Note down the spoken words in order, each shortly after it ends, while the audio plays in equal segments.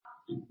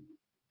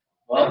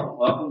Well,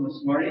 welcome this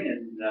morning,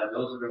 and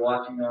those that are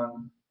watching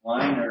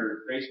online or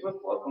Facebook,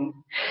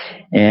 welcome.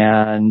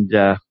 And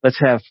let's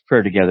have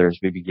prayer together as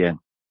we begin.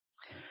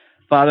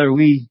 Father,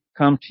 we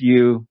come to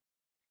you,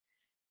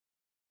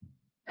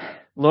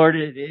 Lord,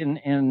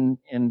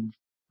 in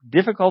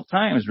difficult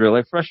times,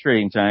 really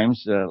frustrating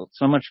times,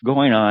 so much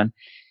going on,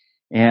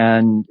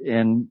 and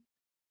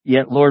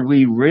yet, Lord,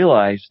 we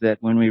realize that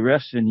when we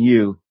rest in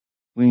you,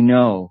 we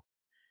know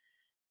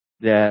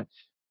that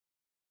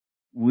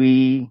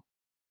we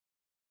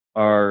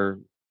are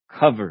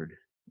covered,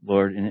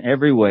 Lord, in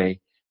every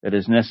way that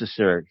is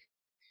necessary.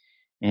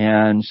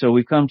 And so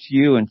we come to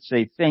you and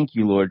say thank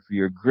you, Lord, for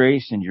your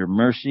grace and your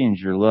mercy and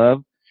your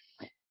love.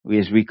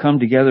 As we come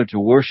together to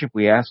worship,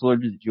 we ask,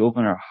 Lord, that you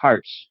open our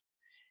hearts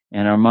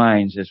and our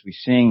minds as we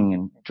sing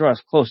and draw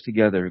us close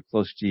together,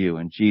 close to you.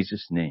 In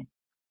Jesus' name,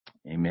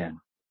 amen.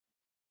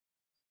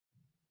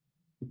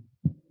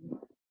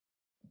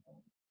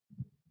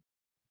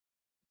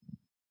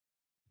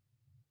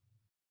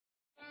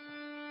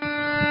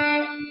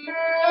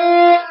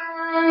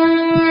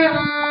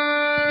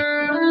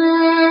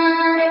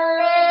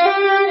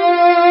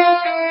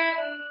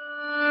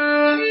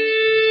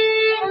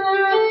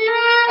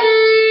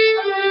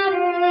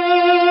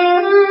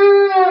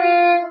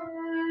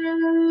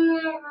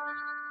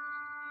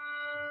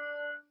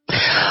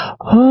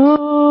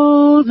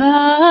 Oh,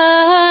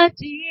 the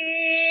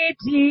deep,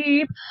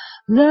 deep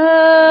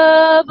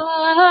love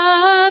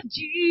of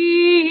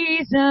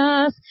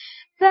Jesus,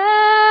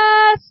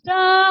 vast,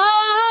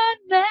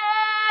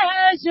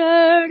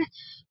 unmeasured,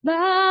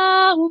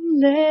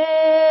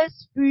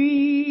 boundless,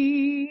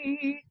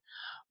 free,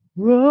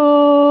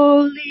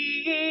 rolling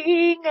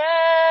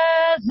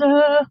as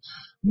a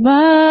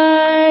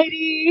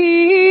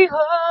mighty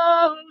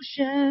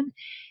ocean,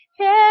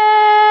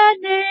 in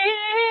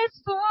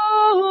its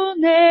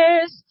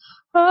fullness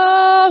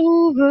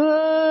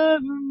over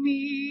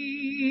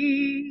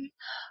me,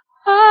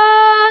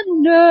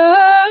 underneath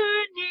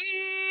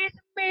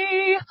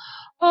me,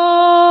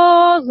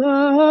 all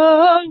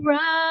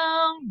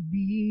around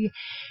me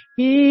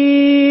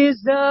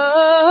is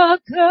the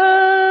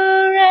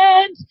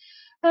current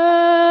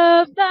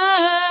of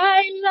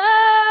thy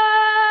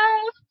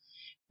love,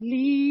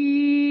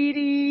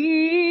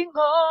 leading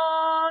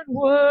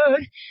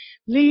onward,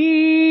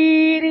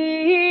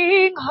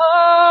 leading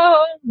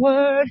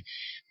homeward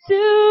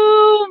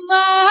to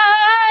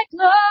my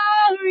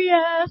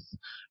glorious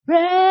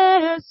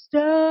rest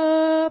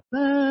above.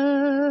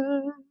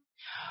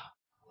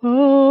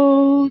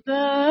 Oh,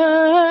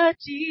 the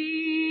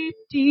deep,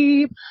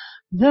 deep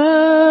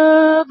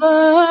love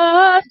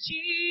of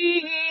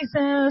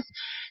Jesus,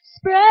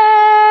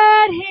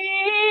 spread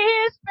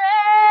his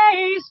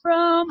praise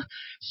from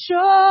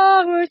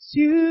shore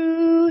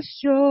to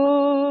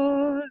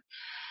shore.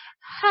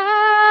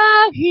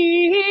 How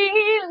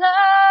he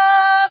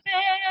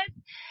loveth,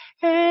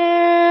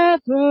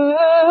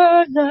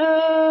 ever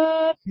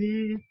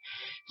loveth,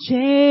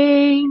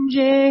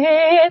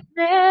 changeth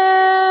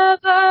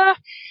never,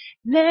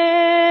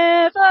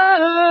 nevermore.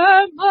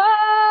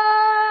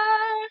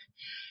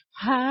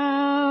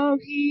 How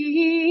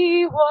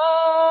he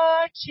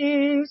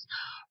watches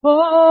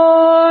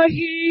o'er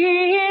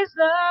his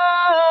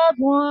loved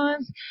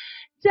ones,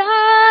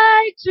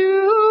 died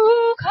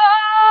to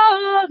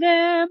call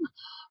them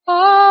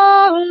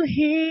all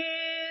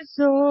his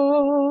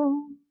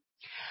own.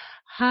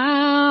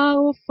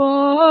 How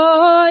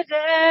for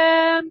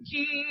them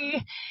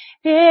he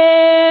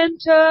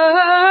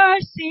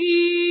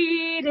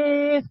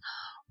intercedeth,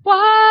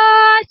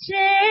 watches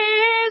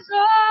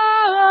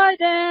o'er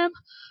them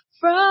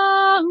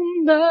from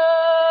the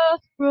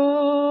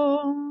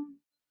throne.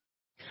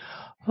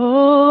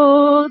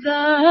 Oh,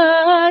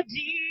 the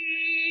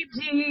deep,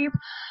 deep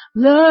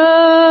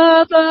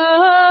love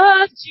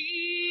of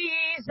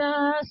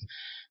Jesus,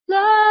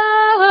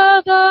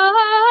 love of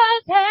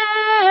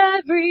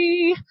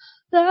every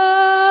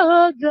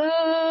love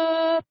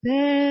the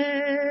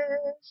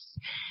best.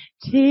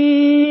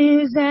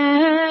 'Tis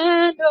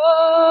an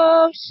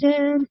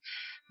ocean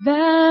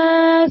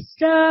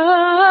vast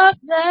of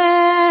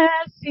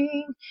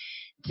blessing,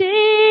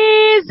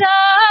 'tis a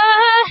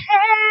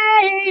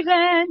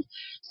haven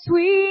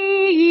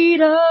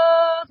sweet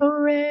of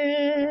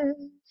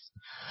rest.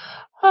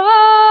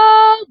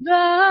 Oh,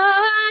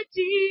 the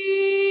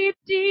deep,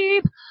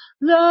 deep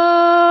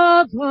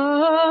love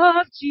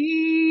of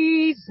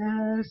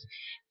Jesus,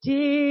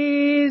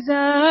 'tis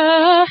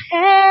a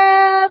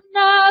heaven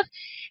of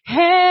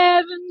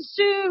heavens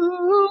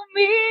to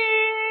me,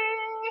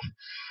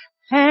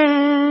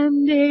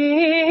 and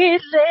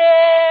it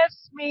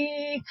lifts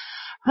me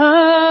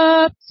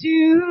up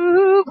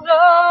to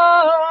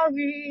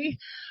glory,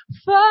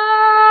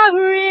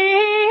 for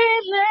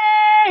it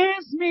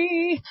lifts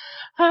me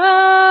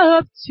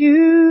up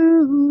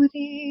to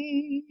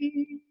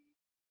thee.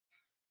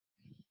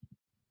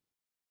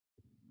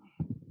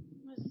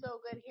 It was so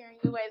good hearing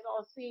you guys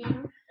all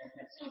sing.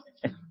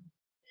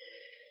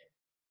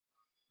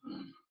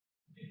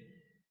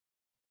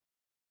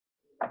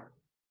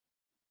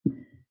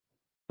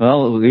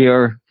 Well, we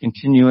are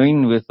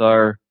continuing with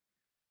our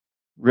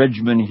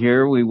regimen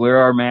here. We wear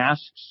our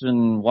masks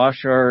and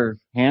wash our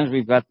hands.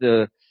 We've got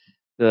the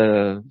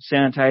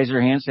hand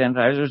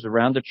sanitizers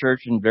around the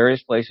church in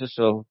various places.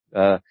 So,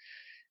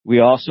 we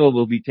also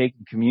will be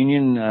taking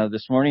communion,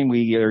 this morning.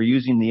 We are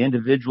using the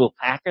individual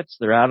packets.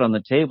 They're out on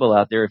the table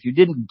out there. If you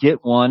didn't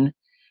get one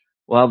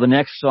while the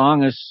next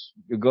song is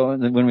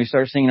going, when we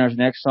start singing our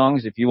next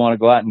songs, if you want to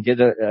go out and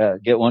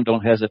get one,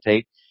 don't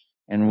hesitate.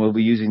 And we'll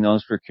be using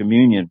those for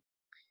communion.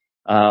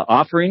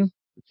 Offering,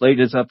 the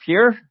plate is up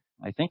here.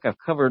 I think I've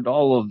covered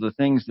all of the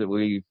things that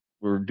we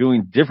were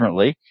doing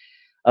differently.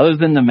 Other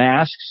than the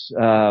masks,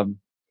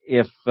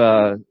 if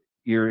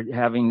you're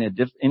having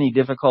any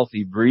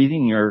difficulty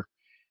breathing, you're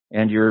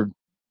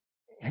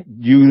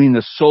using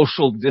the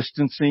social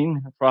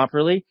distancing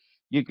properly,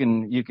 you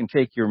can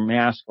take your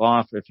mask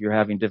off if you're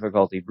having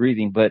difficulty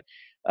breathing. But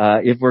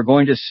if we're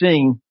going to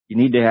sing, you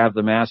need to have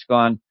the mask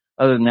on.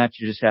 Other than that,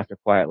 you just have to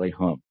quietly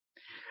hum.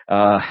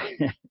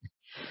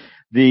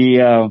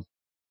 The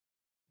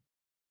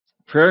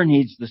prayer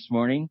needs this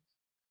morning.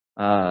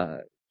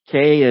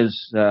 Kay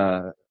is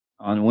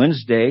on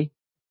Wednesday.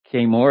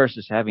 Kay Morris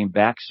is having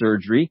back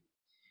surgery.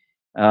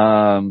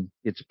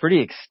 It's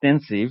pretty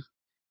extensive,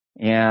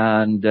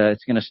 and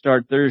it's going to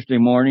start Thursday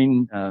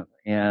morning.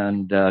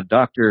 And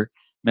Dr.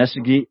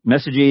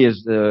 Messagey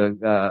is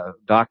the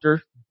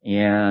doctor,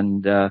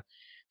 and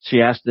she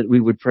asked that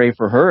we would pray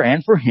for her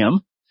and for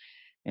him.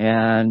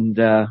 And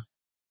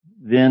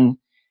then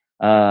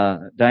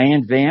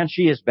Diane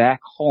Vanchi is back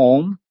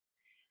home.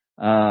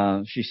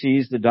 She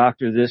sees the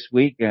doctor this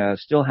week,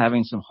 still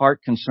having some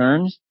heart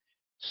concerns.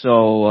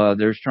 So,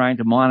 they're trying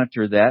to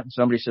monitor that. And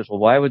somebody says, well,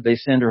 why would they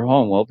send her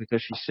home? Well,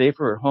 because she's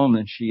safer at home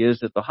than she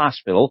is at the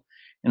hospital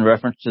in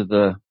reference to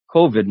the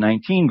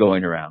COVID-19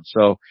 going around.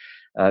 So,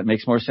 it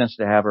makes more sense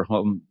to have her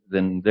home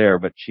than there,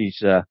 but she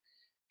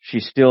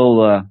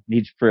still,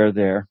 needs prayer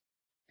there.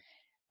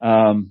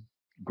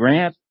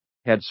 Grant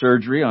had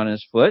surgery on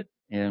his foot,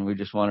 and we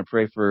just want to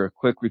pray for a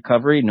quick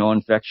recovery, no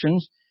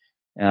infections.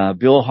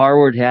 Bill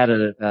Harward had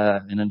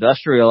an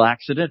industrial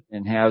accident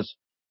and has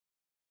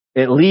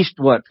at least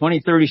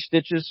 20, 30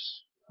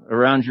 stitches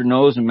around your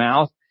nose and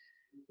mouth.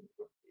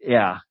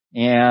 Yeah.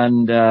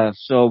 And,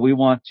 so we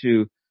want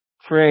to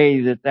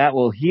pray that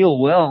will heal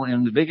well.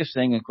 And the biggest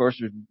thing, of course,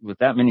 with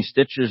that many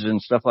stitches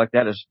and stuff like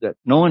that is that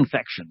no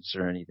infections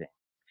or anything.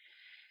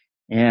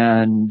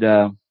 And,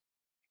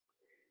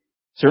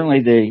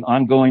 certainly the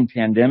ongoing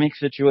pandemic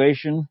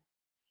situation,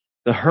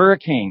 the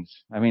hurricanes.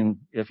 I mean,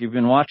 if you've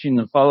been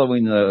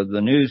following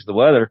the news, the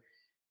weather,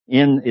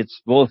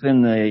 it's both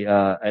in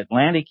the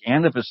Atlantic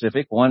and the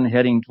Pacific, one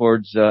heading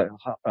towards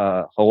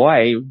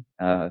Hawaii,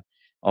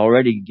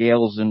 already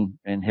gales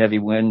and heavy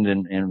wind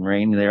and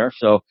rain there,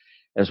 so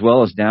as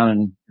well as down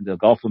in the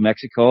Gulf of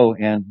Mexico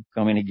and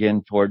coming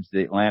again towards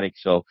the Atlantic.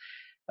 So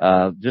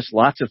just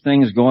lots of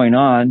things going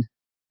on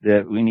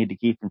that we need to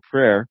keep in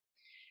prayer.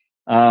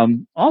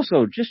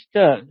 Also, just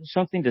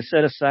something to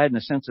set aside in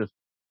the sense of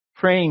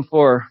praying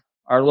for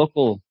our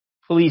local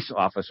police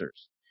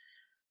officers.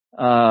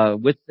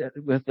 With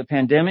the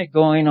pandemic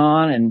going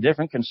on and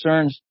different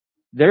concerns,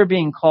 they're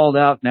being called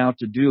out now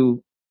to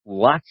do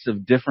lots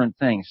of different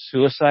things.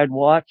 Suicide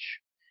watch,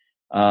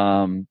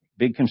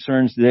 big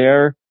concerns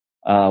there.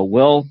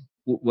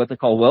 What they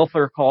call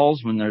welfare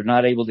calls when they're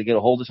not able to get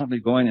a hold of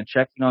somebody, going and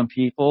checking on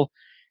people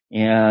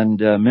and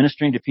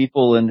ministering to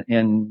people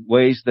in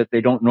ways that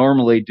they don't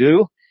normally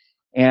do.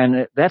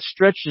 And that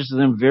stretches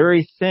them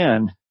very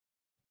thin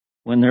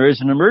when there is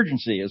an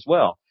emergency as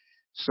well.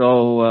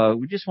 So,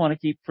 we just want to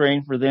keep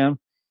praying for them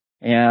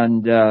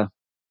and,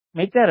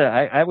 make that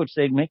I would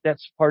say make that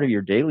part of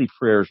your daily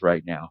prayers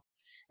right now.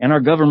 And our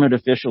government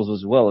officials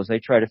as well, as they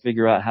try to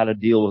figure out how to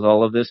deal with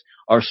all of this.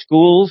 Our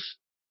schools,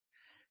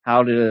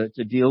 how to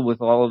deal with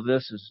all of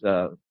this is,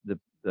 the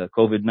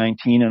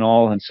COVID-19 and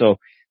all. And so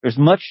there's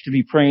much to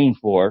be praying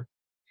for.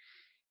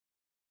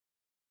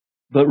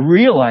 But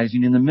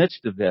realizing in the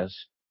midst of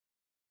this,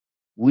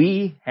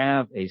 we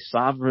have a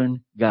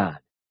sovereign God.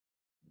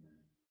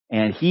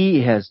 And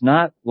He has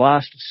not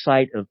lost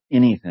sight of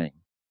anything.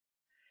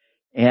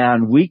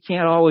 And we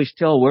can't always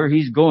tell where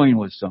He's going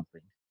with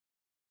something.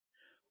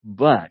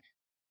 But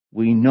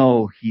we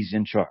know He's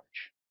in charge.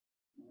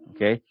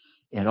 Okay?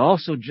 And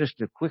also just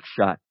a quick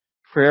shot,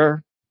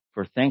 prayer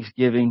for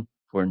Thanksgiving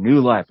for new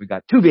life. We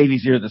got 2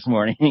 babies here this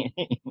morning.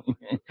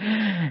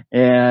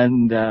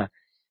 And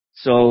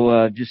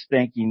so just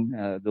thanking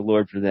the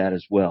Lord for that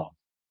as well.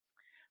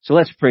 So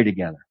let's pray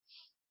together.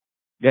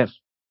 Yes.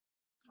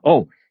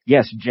 Oh,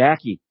 yes,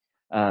 Jackie.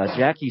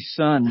 Jackie's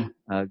son,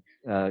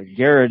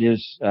 Garrett,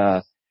 is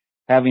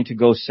having to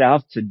go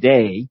south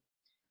today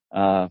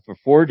for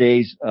 4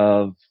 days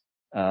of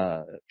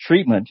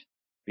treatment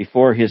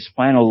before his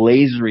final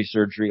laser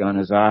surgery on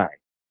his eye.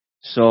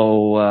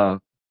 So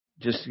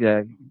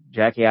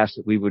Jackie asked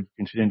that we would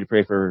continue to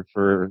pray for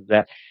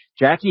that.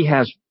 Jackie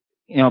has,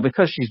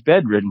 because she's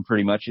bedridden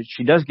pretty much,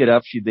 she does get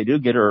up. They do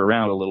get her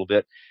around a little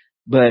bit,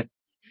 but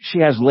she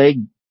has leg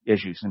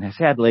issues and has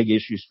had leg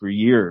issues for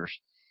years.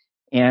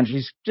 and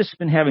she's just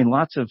been having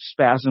lots of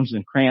spasms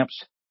and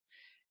cramps.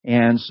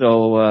 And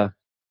so,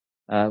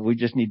 we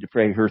just need to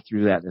pray her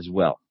through that as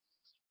well.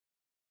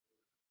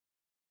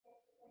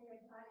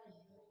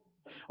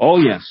 Oh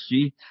yes,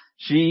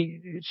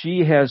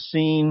 she has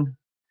seen,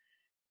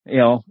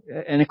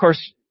 and of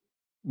course,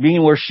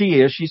 being where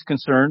she is, she's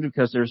concerned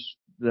because there's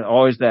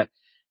always that,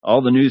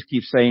 all the news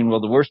keeps saying,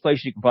 well, the worst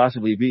place you can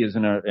possibly be is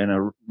in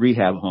a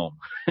rehab home.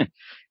 And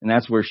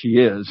that's where she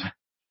is.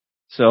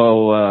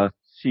 So,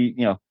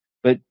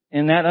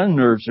 and that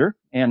unnerves her,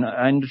 and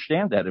I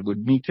understand that. It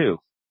would me too.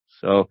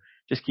 So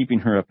just keeping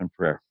her up in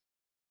prayer.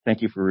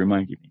 Thank you for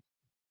reminding me.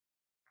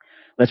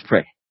 Let's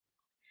pray.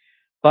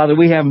 Father,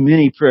 we have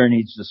many prayer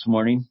needs this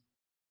morning.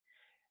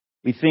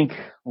 We think,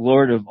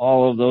 Lord, of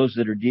all of those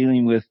that are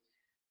dealing with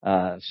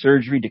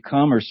surgery to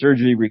come or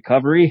surgery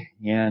recovery,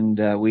 and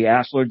we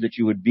ask, Lord, that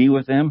you would be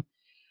with them.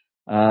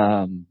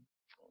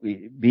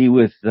 Be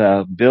with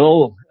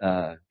Bill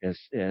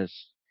as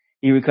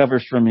he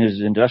recovers from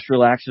his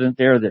industrial accident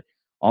there, that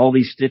all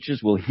these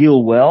stitches will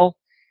heal well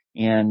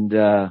and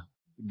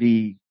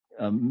be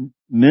a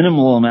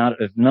minimal amount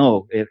of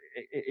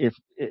if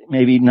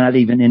maybe not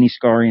even any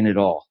scarring at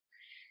all.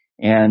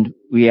 And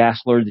we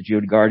ask, Lord, that you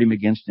would guard him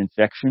against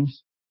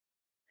infections.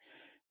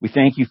 We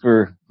thank you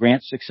for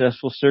Grant's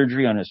successful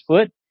surgery on his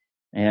foot,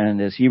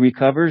 and as he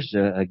recovers,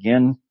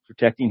 again,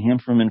 protecting him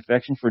from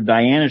infection. For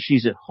Diana,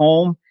 she's at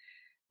home,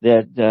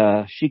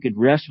 that she could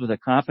rest with a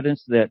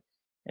confidence that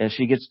as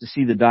she gets to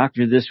see the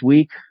doctor this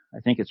week, I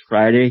think it's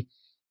Friday,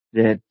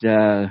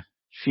 that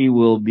she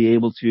will be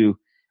able to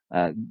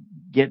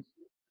get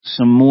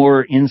some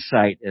more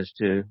insight as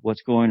to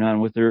what's going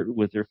on with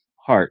her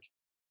heart.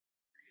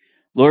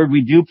 Lord,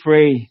 we do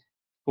pray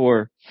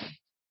for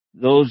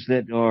those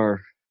that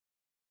are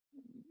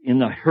in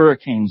the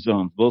hurricane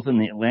zone, both in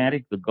the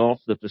Atlantic, the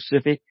Gulf, the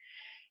Pacific,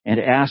 and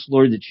ask,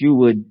 Lord, that you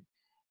would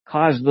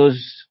cause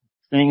those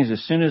things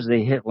as soon as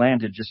they hit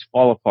land to just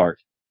fall apart,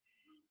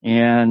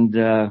 and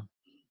that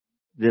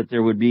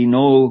there would be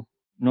no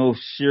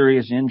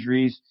serious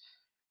injuries.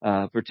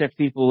 Protect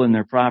people and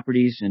their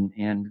properties,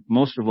 and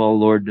most of all,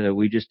 Lord,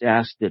 we just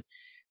ask that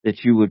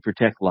you would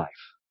protect life.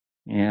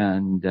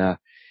 And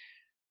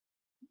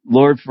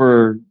Lord,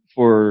 for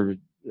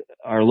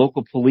our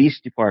local police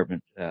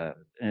department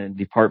and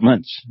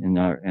departments in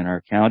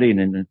our county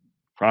and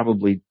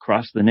probably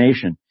across the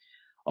nation,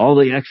 all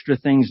the extra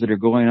things that are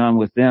going on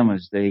with them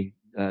as they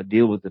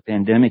deal with the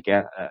pandemic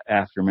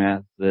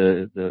aftermath,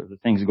 the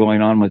things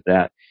going on with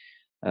that,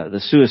 the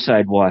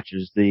suicide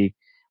watches, the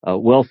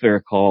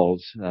welfare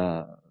calls,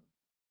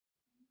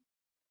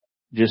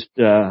 just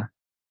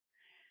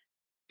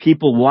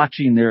people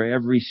watching their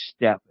every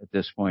step at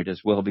this point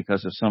as well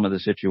because of some of the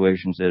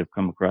situations that have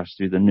come across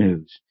through the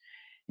news.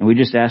 And we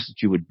just ask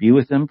that you would be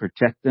with them,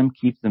 protect them,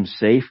 keep them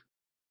safe.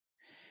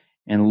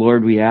 And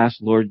Lord, we ask,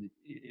 Lord,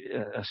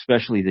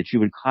 especially that you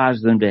would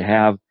cause them to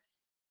have,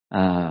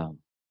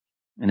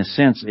 in a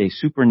sense, a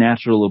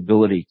supernatural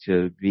ability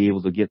to be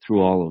able to get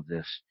through all of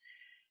this.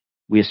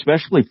 We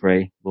especially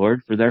pray,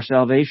 Lord, for their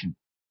salvation.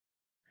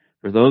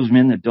 For those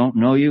men that don't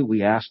know you,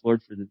 we ask,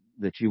 Lord,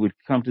 that you would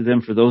come to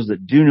them. For those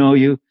that do know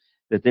you,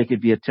 that they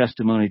could be a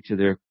testimony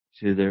to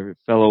their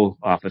fellow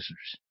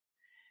officers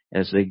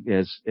as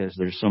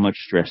there's so much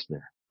stress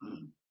there.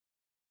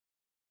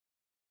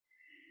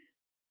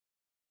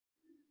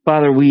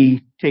 Father,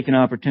 we take an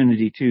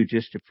opportunity too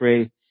just to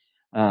pray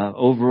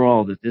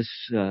overall that this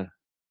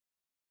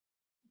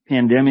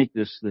pandemic,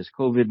 this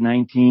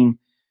COVID-19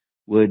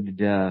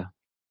 would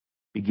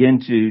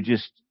begin to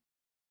just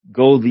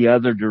go the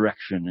other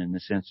direction in the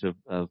sense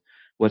of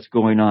what's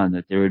going on,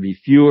 that there would be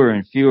fewer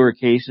and fewer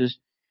cases.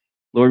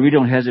 Lord, we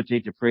don't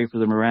hesitate to pray for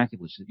the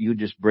miraculous, that you would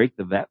just break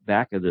the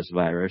back of this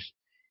virus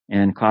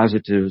and cause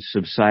it to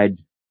subside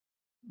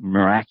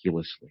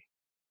miraculously.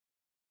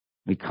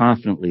 We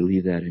confidently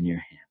leave that in your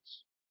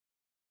hands.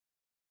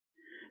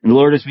 And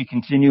Lord, as we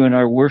continue in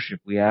our worship,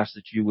 we ask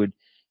that you would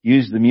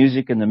use the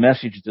music and the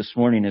message this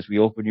morning as we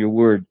open your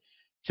word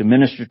to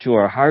minister to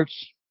our hearts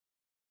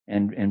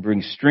and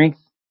bring strength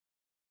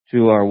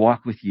to our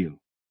walk with you.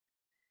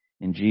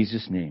 In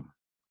Jesus' name,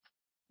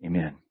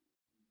 amen.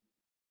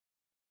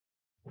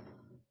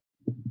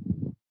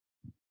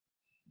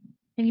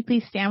 Can you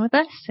please stand with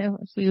us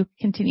as we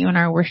continue in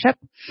our worship?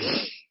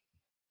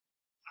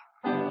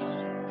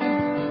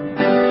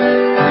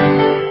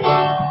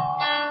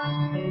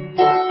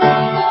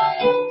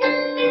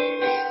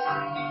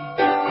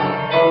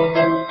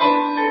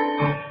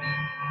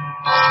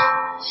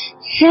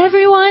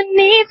 Everyone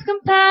needs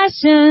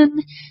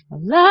compassion, a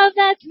love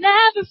that's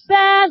never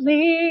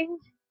failing.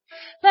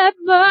 Let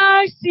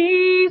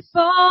mercy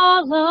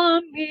fall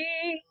on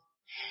me.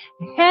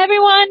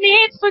 Everyone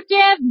needs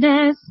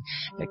forgiveness,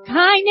 the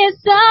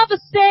kindness of a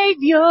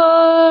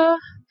Savior,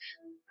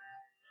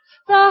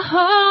 the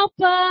hope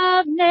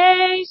of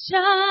nations.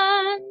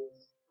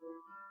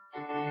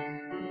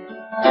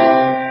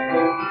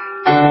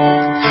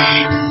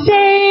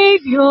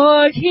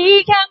 Savior,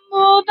 He can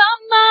move the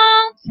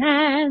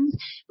mountains.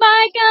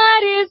 My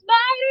God is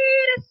mighty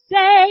to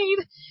save.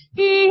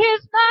 He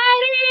is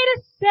mighty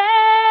to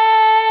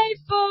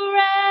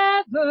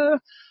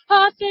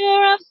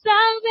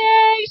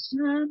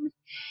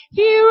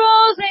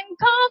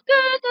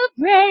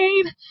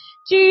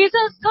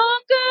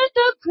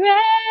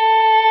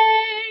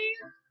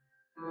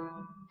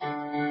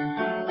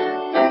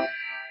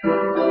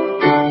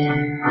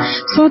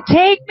So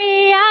take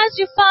me as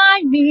you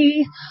find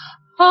me,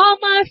 all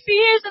my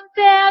fears and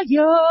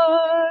failures.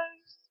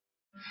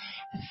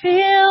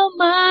 Fill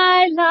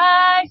my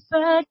life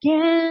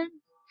again.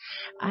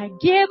 I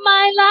give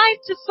my life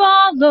to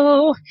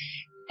follow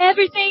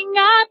everything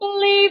I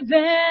believe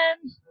in.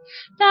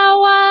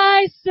 Now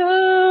I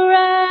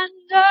surrender.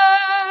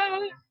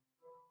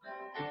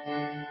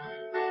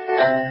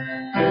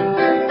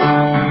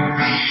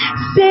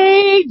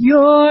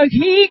 Savior,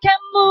 He can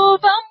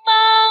move the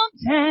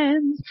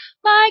mountains.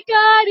 My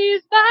God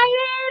is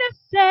mighty to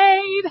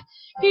save.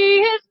 He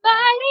is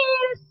mighty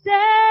to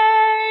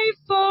save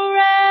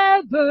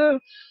forever.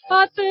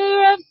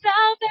 Author of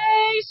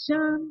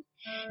salvation.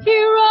 He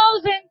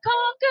rose and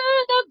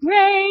conquered the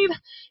grave.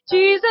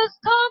 Jesus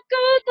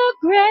conquered the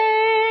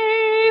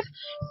grave.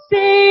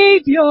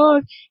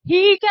 Savior,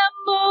 He can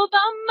move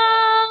the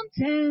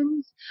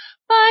mountains.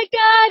 My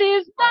God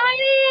is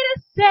mighty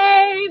to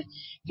save.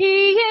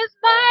 He is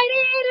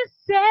mighty to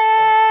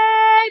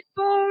save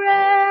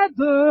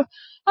forever.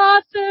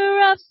 Author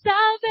of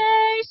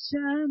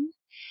salvation.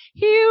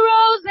 He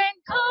rose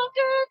and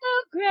conquered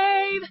the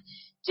grave.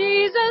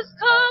 Jesus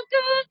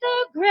conquered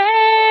the grave.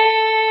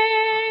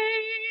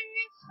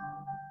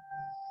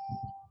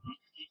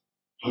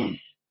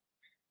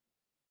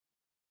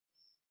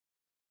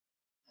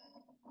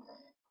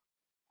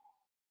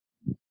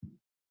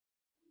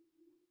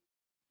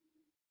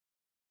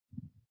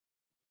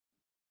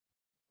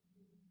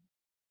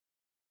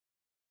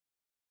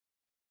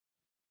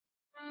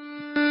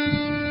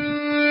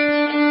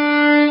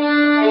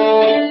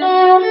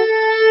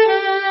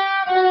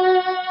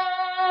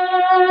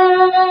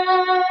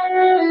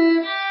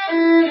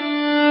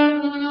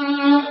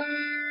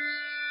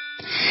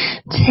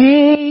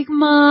 Take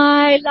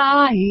my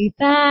life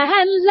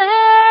and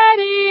let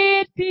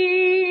it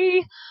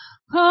be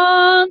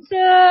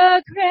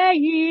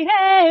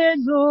consecrated,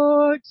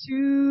 Lord,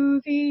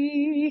 to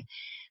Thee.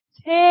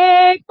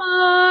 Take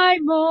my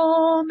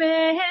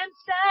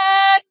moments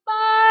and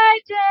my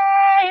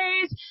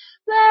days,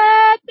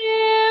 let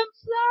them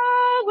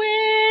flow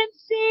in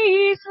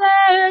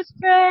ceaseless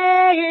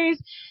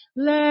praise.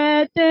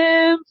 Let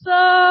them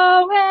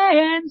flow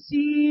in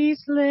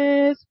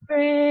ceaseless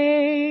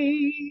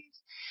praise.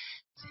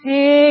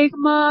 Take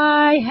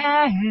my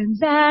hands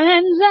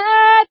and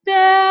let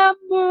them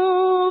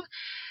move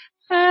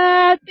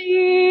at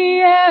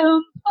the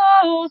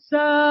impulse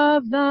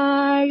of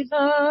Thy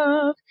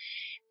love.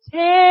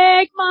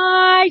 Take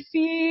my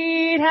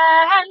feet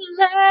and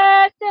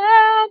let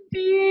them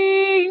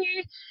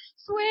be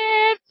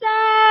swift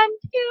and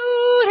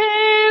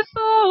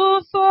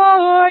beautiful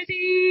for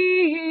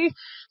Thee.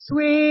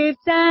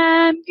 Swift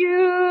and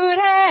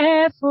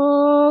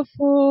beautiful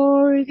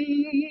for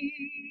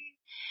Thee.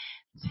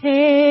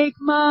 Take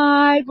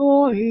my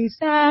voice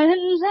and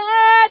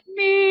let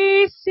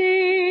me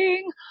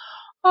sing,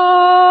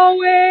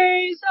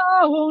 always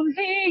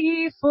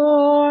only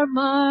for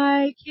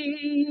my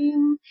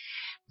King.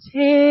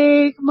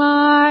 Take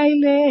my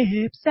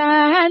lips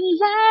and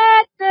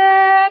let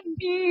them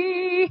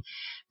be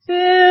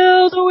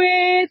filled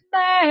with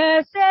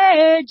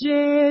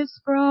messages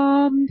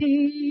from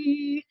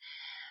Thee.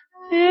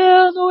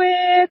 Filled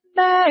with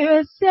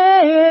messages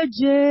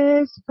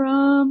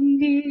from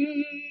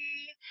Thee.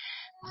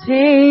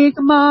 Take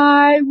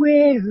my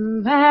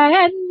will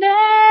and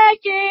make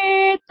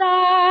it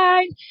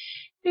Thine.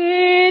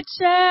 It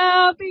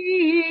shall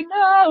be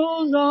no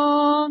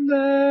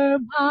longer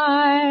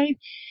mine.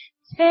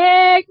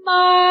 Take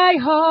my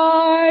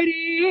heart, it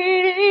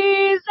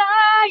is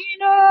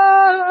Thine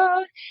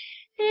own.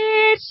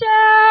 It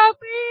shall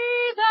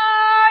be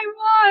Thy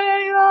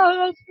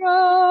royal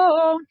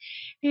throne.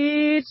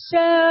 It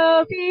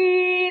shall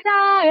be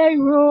Thy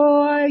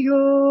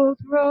royal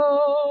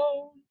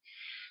throne.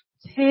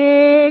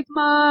 Take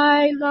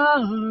my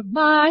love,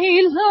 my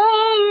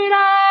Lord,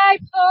 I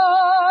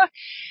pour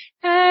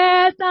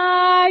at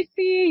Thy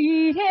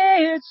feet,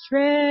 its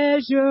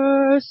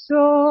treasure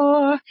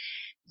store.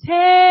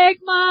 Take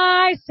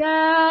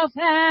myself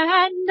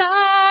and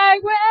I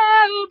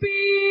will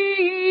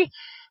be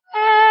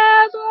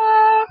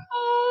ever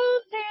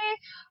holy,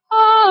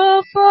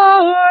 all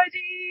for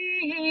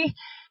Thee.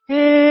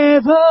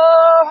 Ever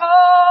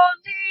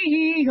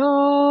holy,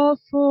 all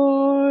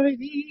for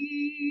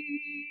Thee.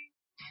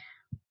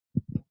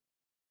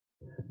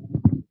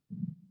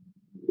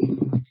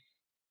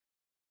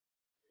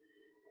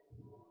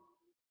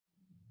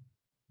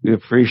 We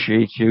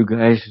appreciate you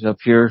guys up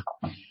here.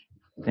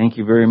 Thank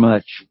you very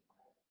much.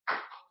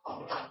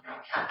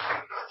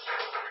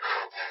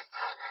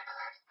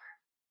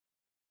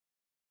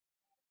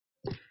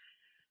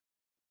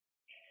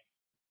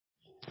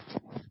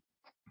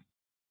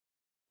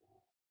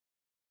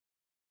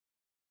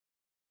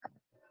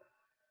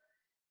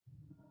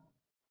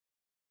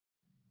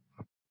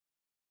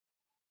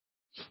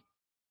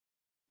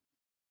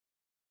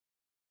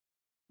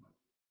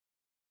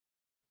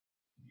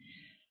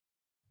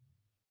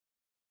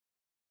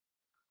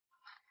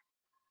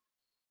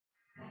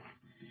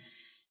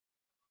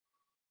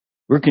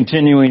 We're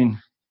continuing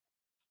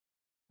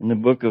in the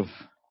book of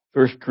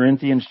 1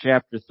 Corinthians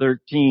chapter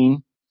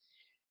 13.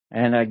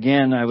 And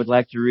again, I would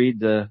like to read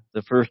the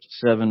first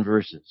 7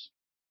 verses.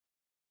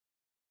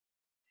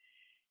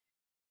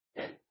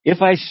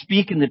 If I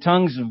speak in the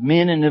tongues of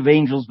men and of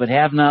angels, but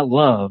have not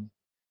love,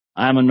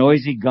 I am a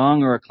noisy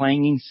gong or a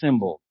clanging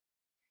cymbal.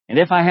 And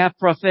if I have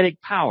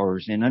prophetic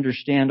powers and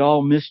understand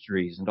all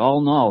mysteries and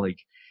all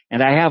knowledge,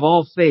 and I have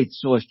all faith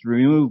so as to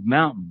remove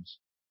mountains,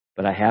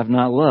 but I have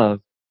not love,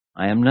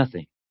 I am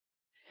nothing.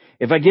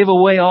 If I give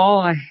away all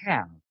I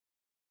have,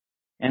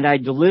 and I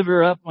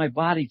deliver up my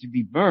body to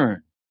be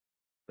burned,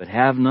 but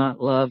have not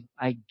love,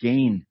 I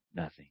gain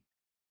nothing.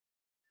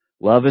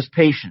 Love is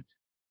patient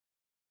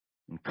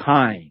and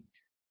kind.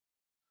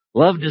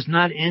 Love does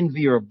not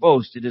envy or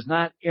boast. It is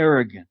not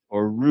arrogant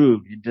or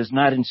rude. It does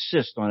not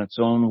insist on its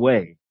own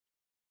way.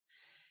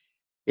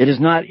 It is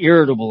not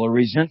irritable or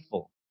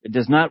resentful. It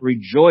does not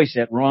rejoice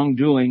at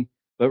wrongdoing,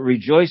 but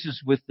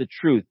rejoices with the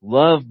truth.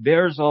 Love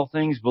bears all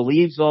things,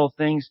 believes all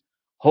things,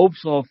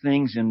 hopes all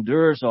things,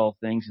 endures all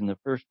things. In the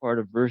first part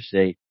of verse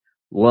 8,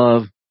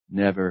 love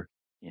never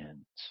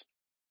ends.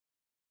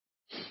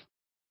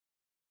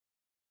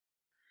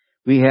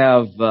 We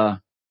have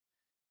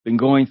been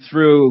going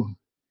through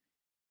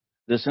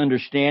this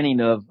understanding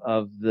of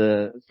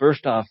the,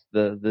 first off,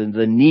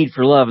 the need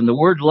for love. And the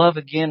word love,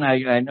 again,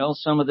 I know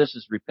some of this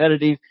is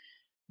repetitive,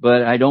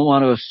 but I don't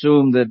want to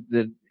assume that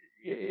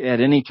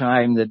at any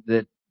time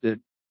that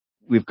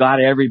we've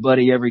got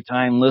everybody every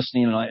time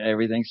listening and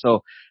everything.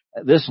 So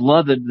this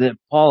love that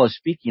Paul is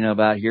speaking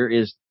about here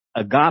is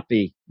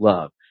agape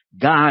love,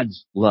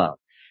 God's love.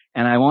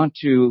 And I want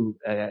to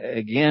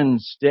again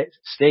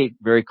state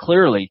very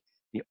clearly,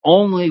 the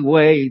only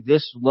way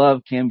this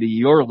love can be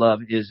your love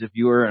is if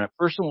you are in a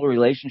personal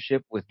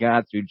relationship with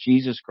God through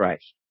Jesus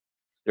Christ.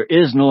 There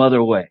is no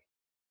other way.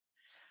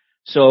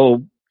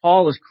 So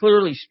Paul is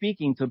clearly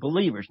speaking to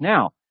believers.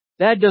 Now,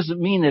 that doesn't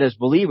mean that as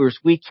believers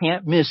we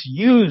can't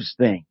misuse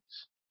things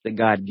that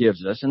God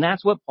gives us. And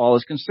that's what Paul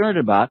is concerned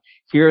about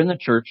here in the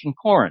church in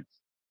Corinth.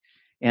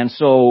 And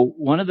so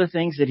one of the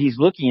things that he's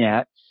looking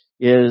at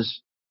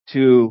is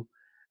to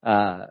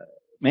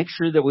make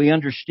sure that we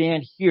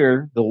understand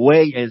here the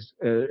way, as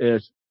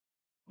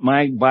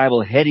my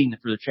Bible heading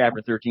for the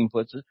chapter 13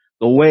 puts it,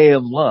 the way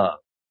of love.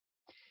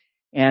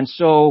 And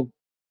so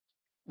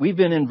we've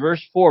been in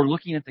verse 4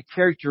 looking at the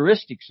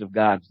characteristics of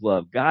God's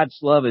love. God's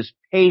love is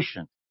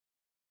patient.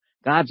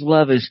 God's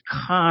love is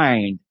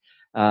kind.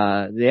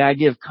 The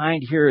idea of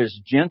kind here is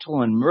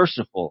gentle and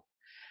merciful.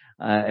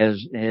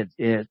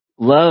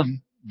 Love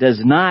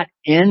does not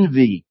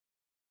envy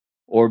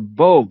or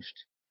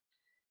boast.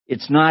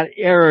 It's not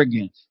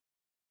arrogant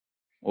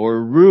or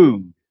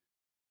rude.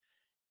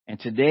 And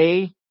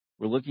today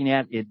we're looking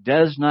at it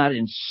does not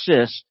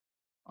insist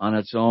on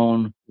its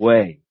own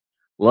way.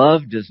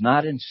 Love does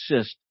not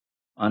insist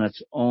on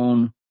its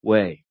own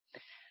way.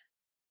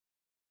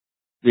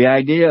 The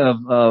idea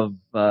of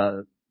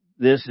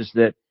this is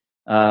that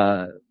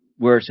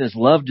where it says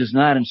love does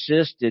not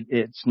insist,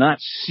 it's not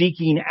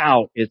seeking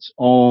out its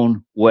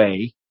own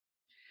way.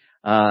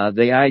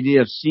 The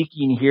idea of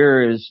seeking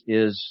here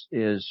is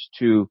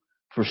to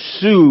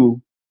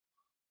pursue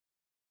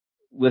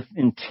with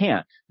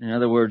intent. In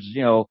other words,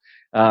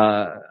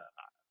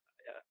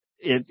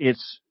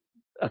 it's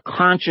a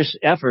conscious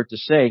effort to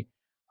say,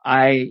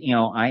 I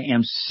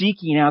am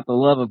seeking out the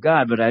love of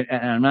God, but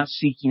I'm not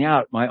seeking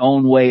out my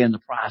own way in the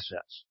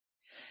process.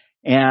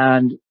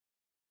 And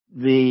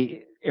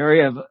the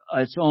area of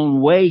its own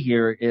way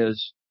here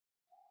is,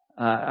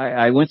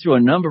 I went through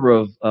a number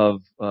of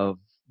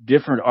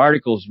different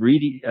articles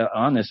reading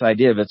on this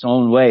idea of its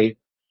own way,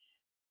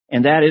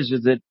 and that is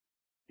that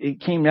it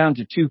came down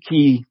to 2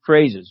 key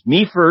phrases: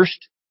 me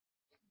first,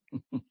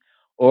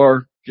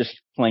 or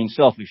just plain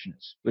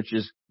selfishness, which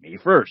is me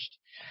first.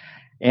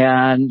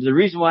 And the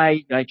reason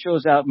why I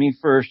chose out me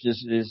first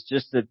is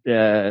just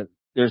that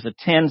there's a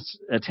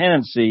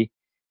tendency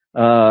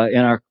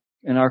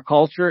in our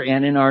culture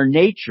and in our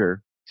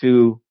nature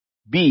to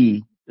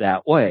be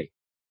that way.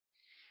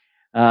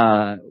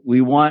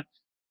 We want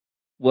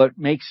what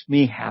makes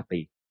me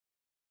happy.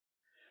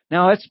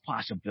 Now, it's a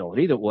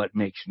possibility that what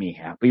makes me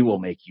happy will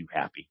make you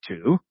happy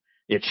too.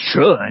 It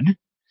should.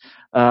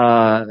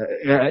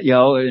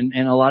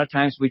 And a lot of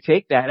times we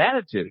take that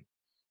attitude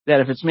that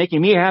if it's making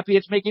me happy,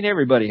 it's making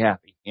everybody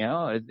happy,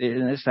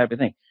 and this type of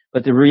thing.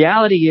 But the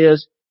reality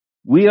is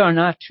we are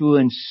not to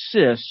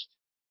insist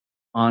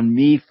on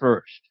me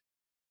first.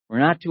 We're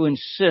not to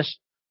insist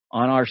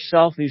on our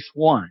selfish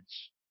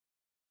wants.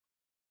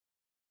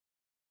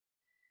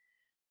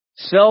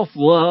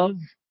 Self-love,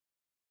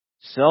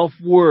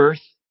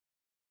 self-worth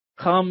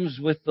comes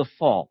with the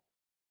fall.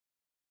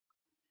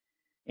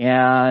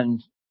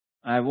 And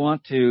I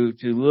want to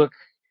look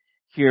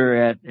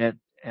here at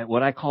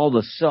what I call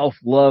the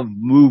self-love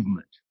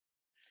movement,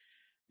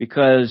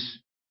 because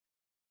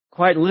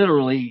quite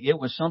literally it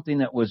was something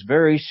that was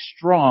very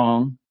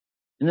strong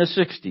in the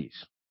 60s.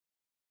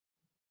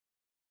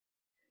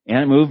 And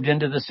it moved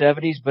into the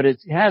 70s, but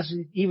it has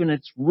even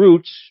its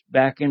roots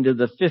back into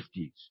the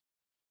 50s.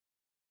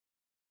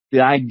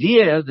 the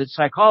idea that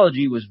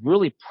psychology was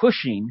really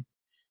pushing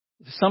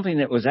something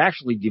that was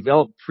actually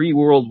developed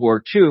pre-World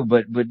War II,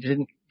 but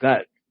didn't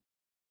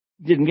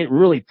get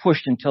really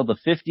pushed until the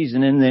 50s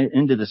and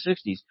into the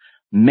 60s.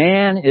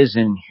 Man is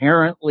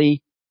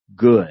inherently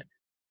good.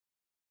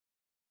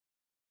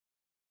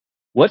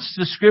 What's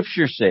the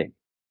scripture say?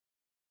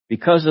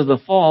 Because of the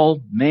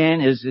fall,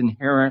 man is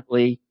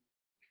inherently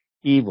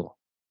evil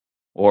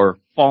or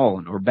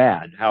fallen or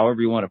bad,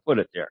 however you want to put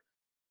it there.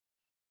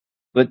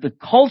 But the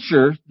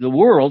culture, the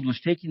world,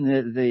 was taking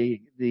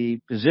the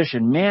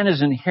position, man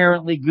is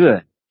inherently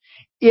good.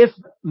 If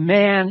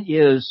man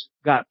is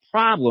got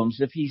problems,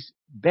 if he's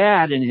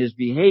bad in his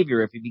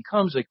behavior, if he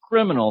becomes a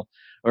criminal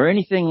or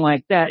anything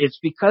like that, it's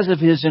because of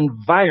his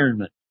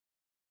environment.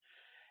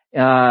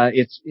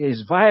 His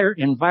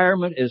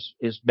environment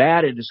is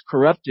bad. It has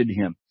corrupted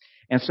him.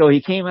 And so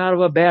he came out of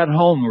a bad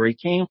home, or he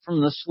came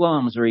from the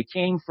slums, or he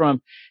came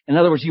from, in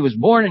other words, he was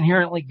born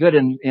inherently good,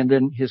 and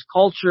then his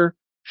culture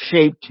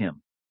shaped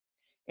him.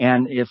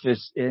 And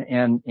his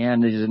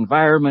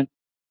environment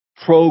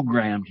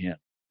programmed him,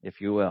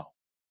 if you will.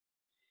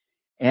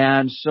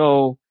 And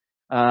so,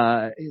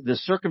 the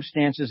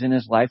circumstances in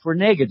his life were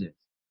negative.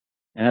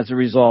 And as a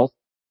result,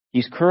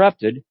 he's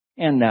corrupted,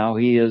 and now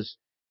he is,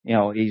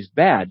 he's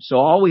bad. So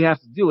all we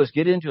have to do is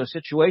get into a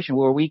situation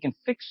where we can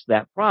fix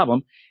that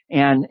problem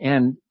and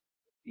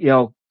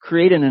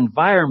create an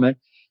environment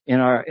in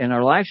our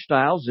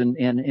lifestyles and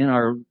in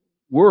our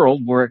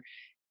world where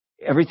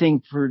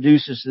everything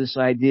produces this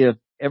idea of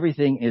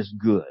everything is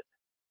good.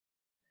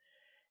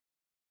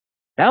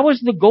 That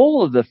was the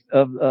goal of the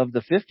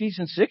 50s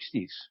and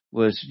 60s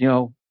was,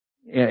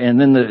 and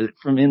then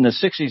from in the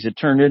 60s it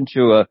turned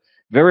into a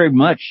very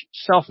much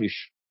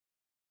selfish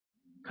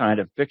kind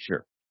of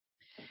picture.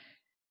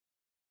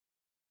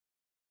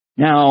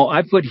 Now,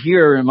 I put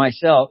here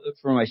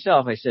for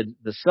myself, I said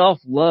the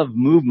self-love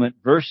movement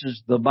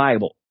versus the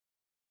Bible.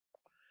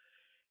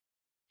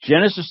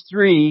 Genesis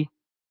 3,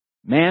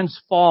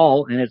 man's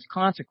fall and its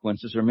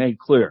consequences are made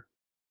clear.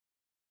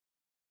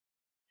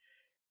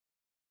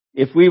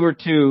 If we were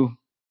to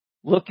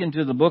look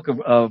into the book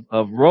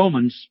of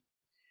Romans,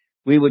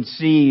 we would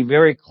see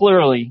very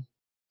clearly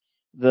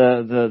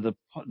the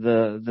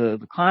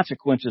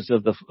consequences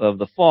of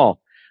the fall.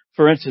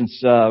 For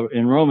instance,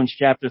 in Romans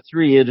chapter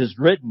 3, it is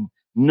written,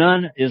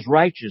 none is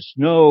righteous,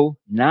 no,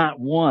 not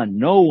one.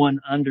 No one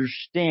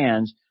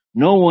understands,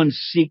 no one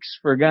seeks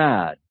for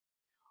God.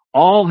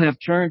 All have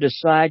turned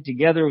aside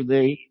together,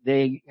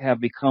 they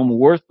have become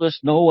worthless.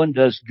 No one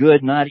does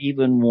good, not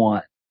even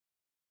one.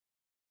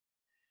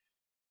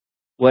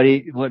 What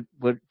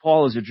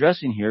Paul is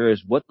addressing here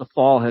is what the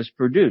fall has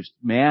produced.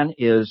 Man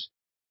is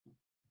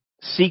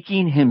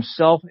seeking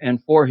himself and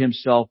for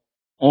himself,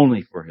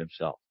 only for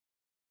himself.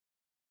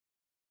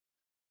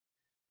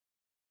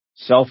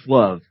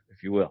 Self-love,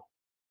 if you will.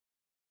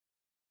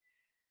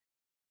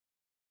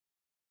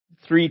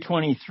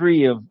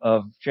 3:23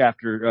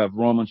 of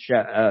Romans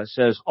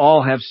says,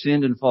 all have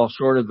sinned and fall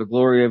short of the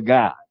glory of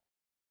God.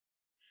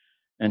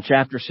 And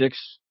chapter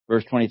 6,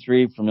 verse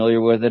 23, familiar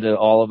with it,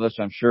 all of us,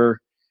 I'm sure,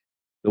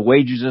 the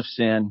wages of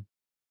sin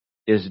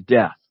is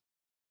death.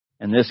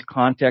 And this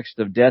context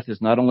of death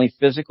is not only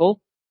physical,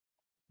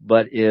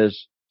 but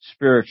is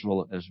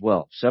spiritual as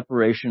well.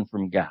 Separation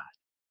from God.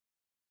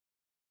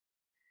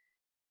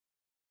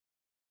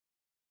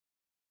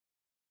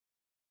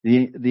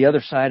 The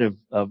other side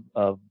of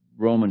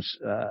Romans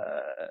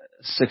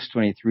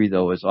 6:23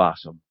 though is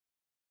awesome.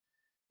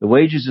 The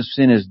wages of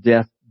sin is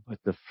death, but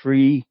the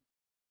free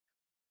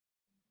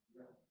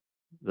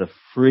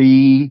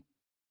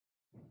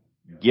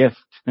gift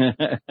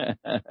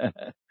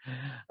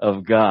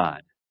of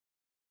God.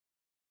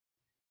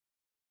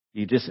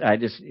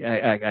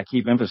 I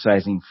keep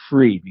emphasizing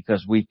free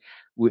because we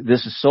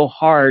this is so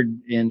hard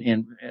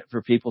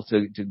for people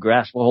to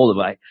grasp a hold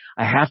of. I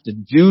have to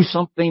do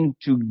something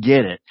to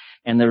get it.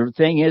 And the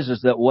thing is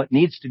that what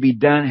needs to be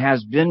done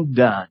has been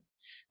done.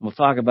 And we'll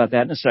talk about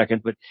that in a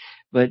second, but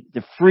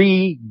the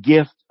free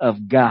gift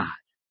of God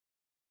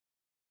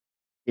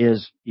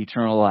is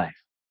eternal life.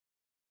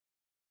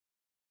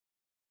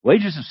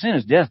 Wages of sin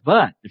is death,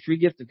 but the free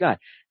gift of God.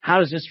 How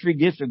does this free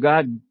gift of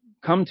God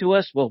come to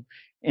us? Well,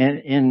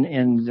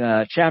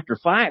 in chapter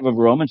 5 of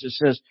Romans, it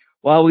says,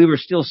 while we were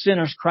still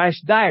sinners,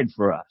 Christ died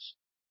for us.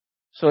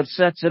 So it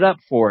sets it up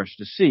for us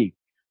to see.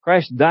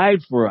 Christ died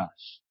for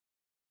us.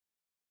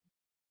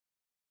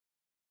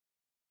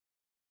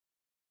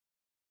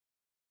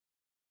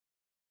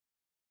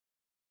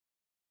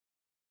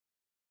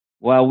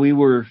 While we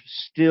were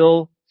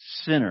still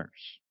sinners.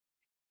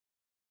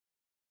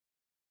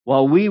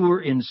 While we were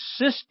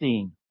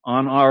insisting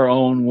on our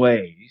own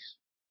ways,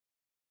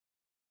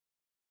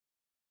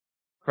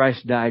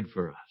 Christ died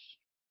for us.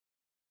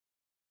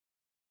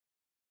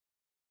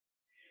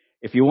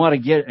 If you want to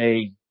get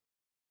a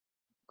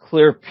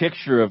clear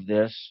picture of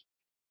this,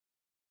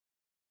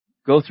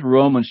 go through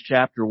Romans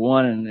chapter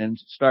 1 and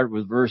start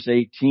with verse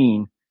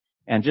 18,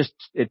 and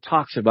it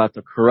talks about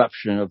the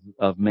corruption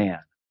of man.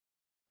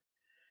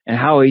 and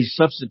how he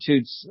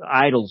substitutes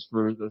idols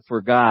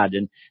for God,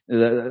 and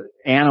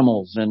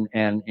animals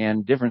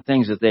and different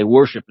things that they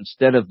worship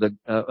instead of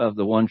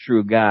the one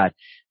true God.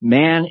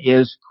 Man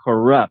is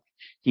corrupt.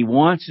 He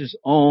wants his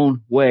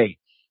own way.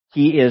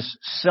 He is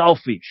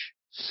selfish,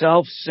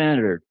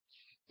 self-centered.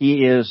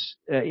 He is,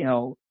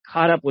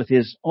 caught up with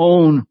his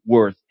own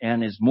worth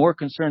and is more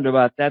concerned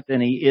about that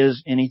than he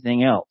is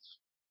anything else.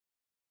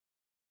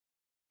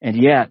 And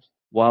yet,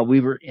 while we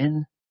were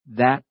in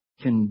that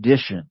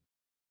condition,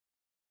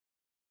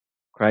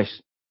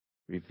 Christ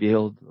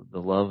revealed the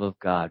love of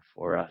God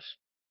for us,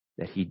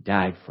 that he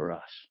died for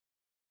us.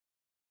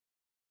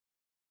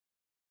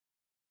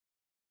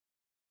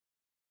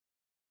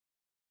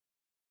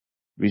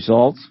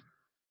 Results,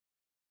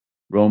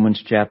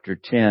 Romans chapter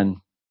 10.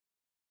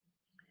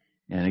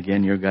 And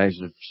again, you guys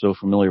are so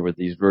familiar with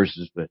these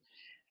verses, but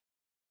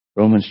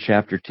Romans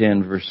chapter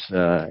 10, verse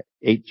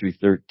 8 through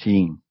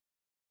 13.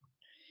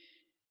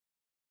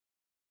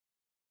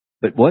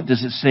 But what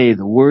does it say?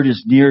 The word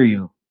is near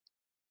you.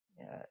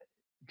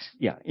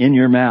 In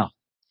your mouth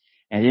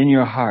and in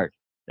your heart.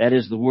 That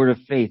is the word of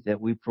faith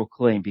that we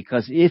proclaim.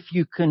 Because if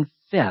you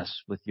confess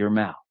with your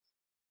mouth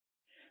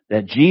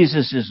that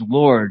Jesus is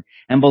Lord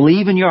and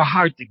believe in your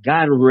heart that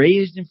God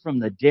raised him from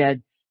the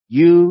dead,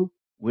 you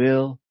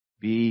will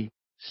be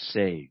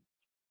saved.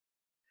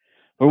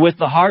 For with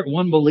the heart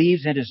one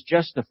believes and is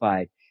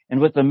justified,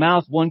 and with the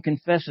mouth one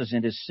confesses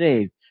and is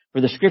saved.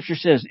 For the scripture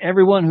says,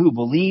 everyone who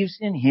believes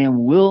in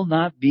him will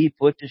not be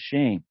put to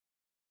shame.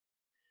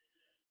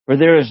 For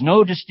there is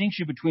no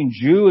distinction between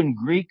Jew and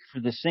Greek, for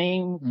the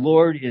same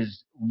Lord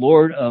is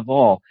Lord of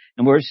all.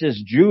 And where it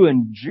says Jew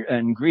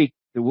and Greek,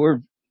 the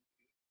word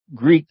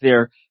Greek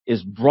there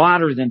is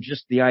broader than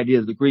just the idea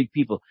of the Greek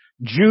people.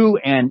 Jew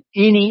and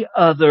any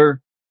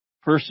other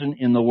person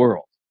in the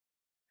world.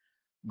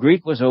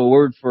 Greek was a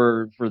word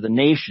for the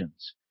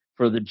nations,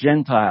 for the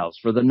Gentiles,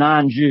 for the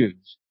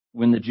non-Jews,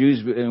 when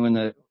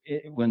the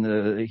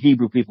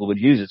Hebrew people would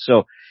use it.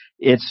 So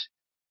it's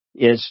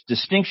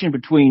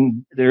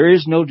there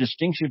is no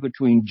distinction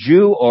between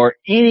Jew or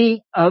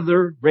any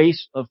other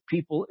race of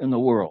people in the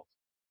world.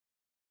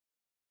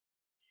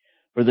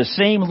 For the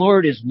same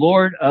Lord is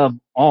Lord of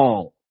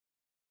all,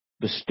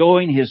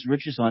 bestowing his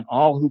riches on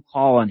all who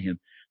call on him.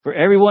 For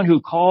everyone who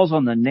calls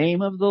on the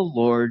name of the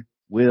Lord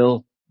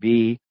will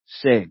be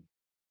saved.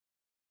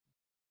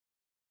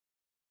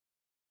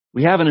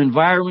 We have an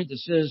environment that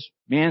says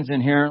man's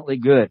inherently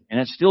good, and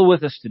it's still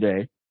with us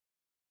today.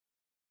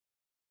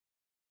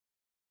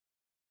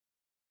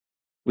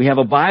 We have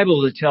a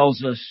Bible that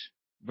tells us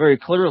very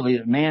clearly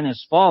that man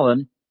is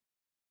fallen,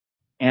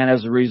 and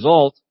as a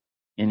result,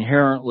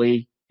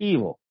 inherently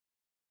evil.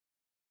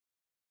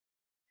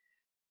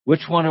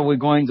 Which one are we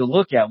going to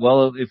look at?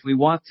 Well, if we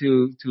want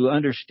to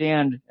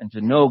understand and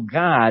to know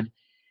God,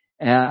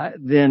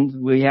 then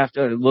we have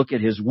to look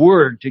at his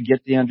word to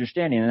get the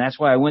understanding. And that's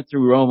why I went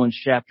through Romans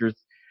chapter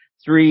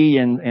 3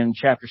 and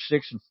chapter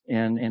 6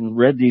 and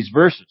read these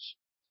verses.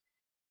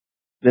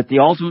 That the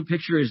ultimate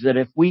picture is that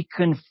if we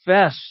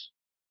confess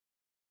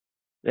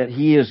that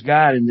he is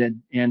God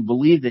and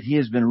believe that he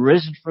has been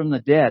risen from the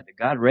dead, that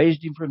God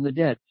raised him from the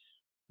dead,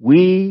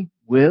 we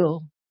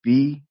will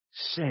be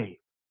saved.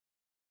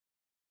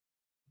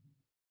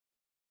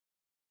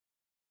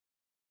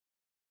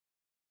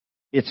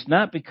 It's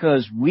not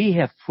because we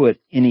have put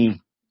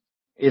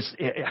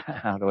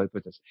how do I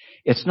put this?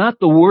 It's not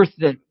the worth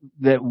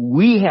that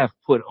we have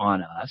put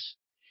on us.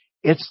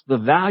 It's the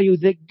value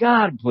that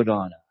God put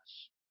on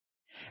us.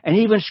 And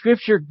even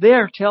scripture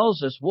there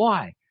tells us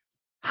why.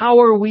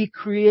 How are we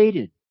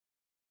created?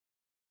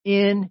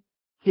 In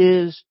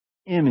his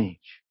image.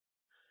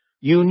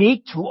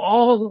 Unique to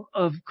all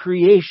of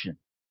creation.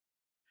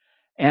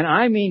 And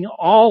I mean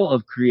all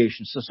of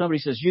creation. So somebody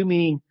says, you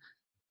mean,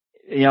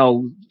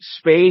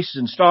 space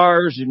and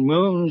stars and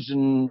moons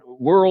and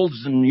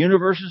worlds and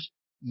universes?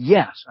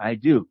 Yes, I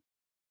do.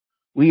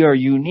 We are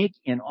unique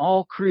in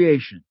all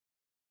creation.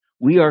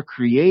 We are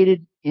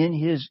created in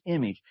his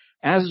image.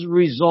 As a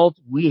result,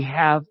 we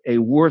have a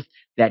worth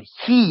that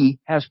he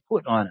has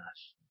put on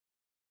us.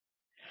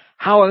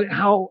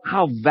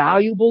 How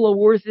valuable a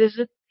worth is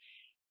it?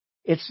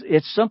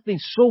 It's something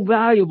so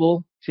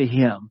valuable to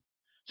him,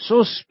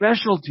 so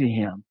special to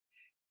him,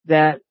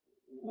 that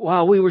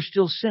while we were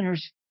still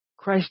sinners,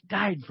 Christ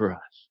died for us.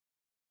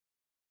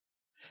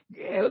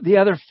 The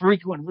other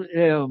frequent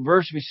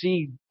verse we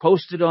see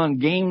posted on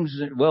games,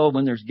 well,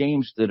 when there's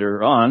games that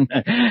are on,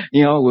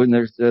 when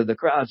there's the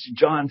crowds,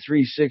 John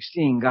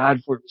 3:16, God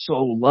for so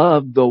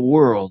loved the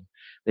world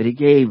that he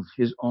gave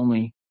his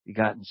only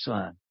begotten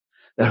Son,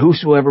 that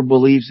whosoever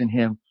believes in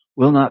him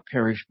will not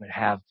perish but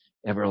have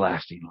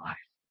everlasting life.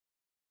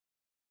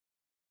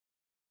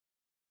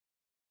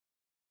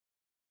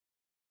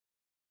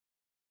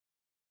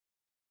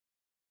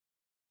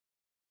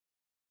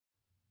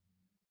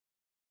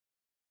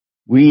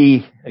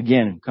 We,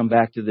 again, come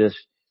back to this.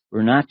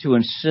 We're not to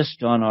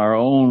insist on our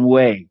own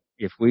way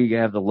if we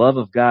have the love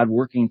of God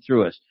working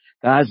through us.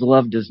 God's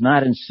love does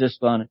not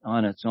insist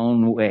on its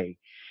own way.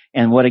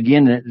 And what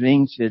again it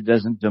means, it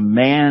doesn't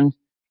demand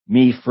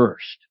me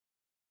first.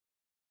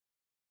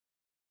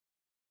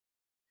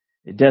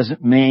 It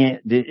doesn't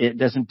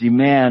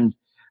demand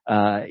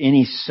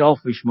any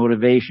selfish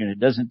motivation. It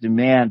doesn't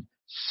demand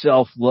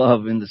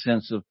self-love in the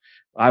sense of,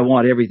 I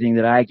want everything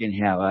that I can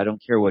have. I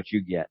don't care what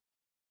you get.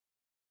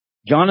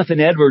 Jonathan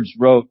Edwards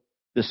wrote,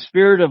 the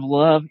spirit of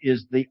love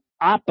is the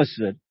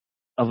opposite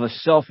of a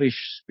selfish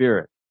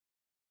spirit.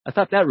 I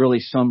thought that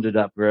really summed it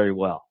up very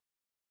well.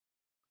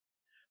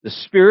 The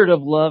spirit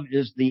of love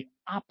is the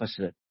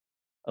opposite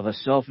of a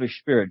selfish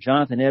spirit.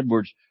 Jonathan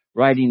Edwards,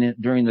 writing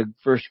it during the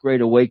First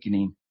Great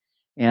Awakening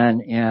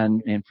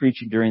and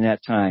preaching during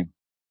that time.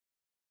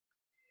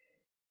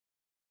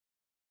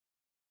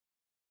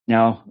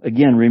 Now,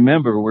 again,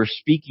 remember, we're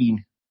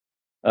speaking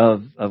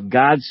of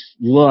God's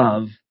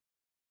love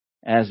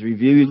as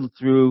revealed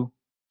through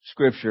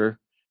Scripture,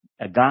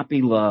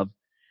 agape love,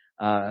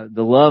 the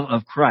love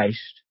of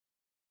Christ,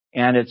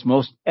 and it's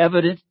most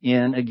evident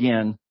in,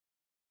 again,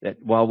 that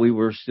while we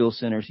were still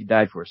sinners, He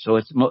died for us. So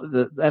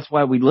that's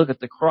why we look at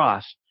the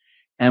cross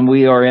and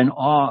we are in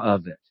awe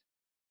of it.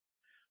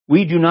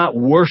 We do not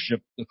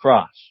worship the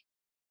cross.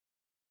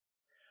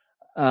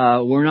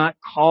 We're not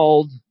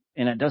called,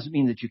 and it doesn't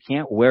mean that you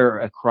can't wear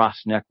a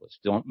cross necklace.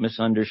 Don't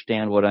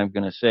misunderstand what I'm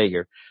going to say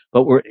here.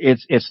 But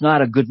it's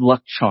not a good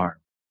luck charm.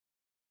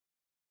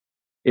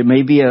 It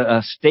may be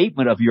a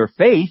statement of your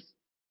faith,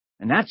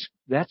 and that's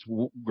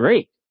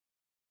great.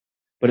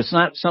 But it's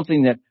not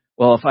something that,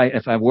 well,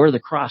 if I wear the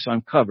cross,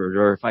 I'm covered,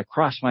 or if I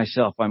cross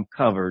myself, I'm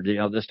covered,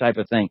 this type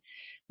of thing.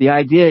 The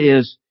idea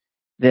is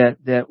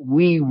that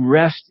we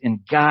rest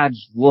in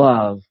God's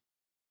love,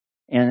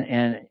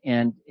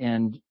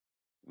 and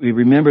we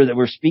remember that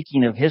we're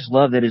speaking of His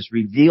love that is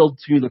revealed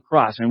through the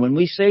cross. And when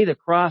we say the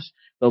cross,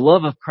 the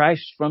love of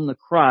Christ from the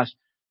cross,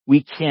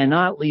 we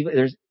cannot leave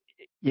it.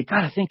 You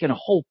got to think in a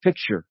whole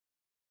picture.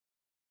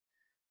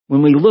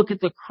 When we look at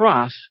the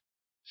cross,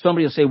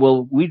 somebody will say,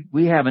 well,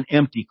 we have an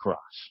empty cross.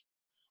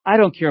 I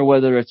don't care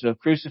whether it's a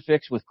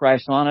crucifix with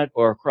Christ on it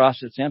or a cross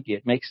that's empty.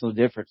 It makes no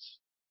difference.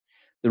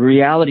 The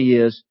reality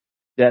is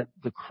that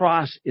the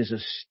cross is a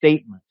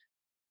statement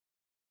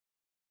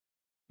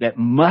that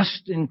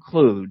must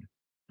include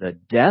the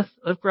death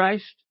of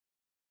Christ,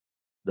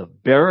 the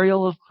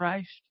burial of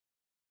Christ,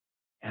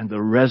 and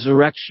the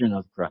resurrection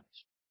of Christ.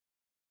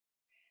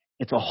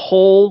 It's a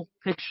whole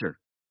picture.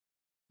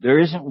 There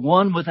isn't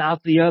one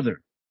without the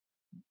other.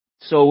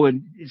 So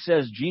when it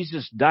says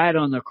Jesus died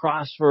on the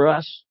cross for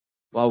us,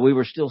 while we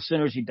were still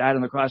sinners, He died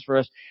on the cross for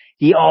us.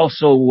 He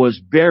also was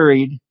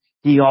buried.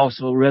 He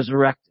also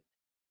resurrected.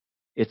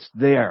 It's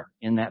there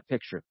in that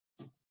picture.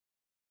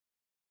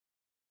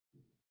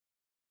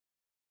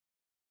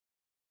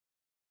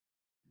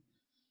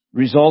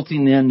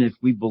 Resulting then, if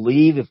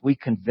we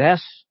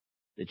confess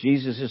that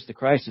Jesus is the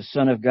Christ, the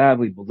Son of God,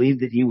 we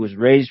believe that He was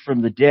raised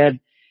from the dead,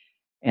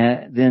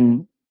 and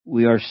then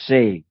we are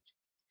saved.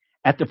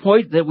 At the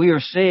point that we are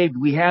saved,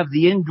 we have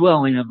the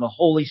indwelling of the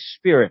Holy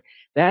Spirit.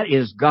 That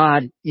is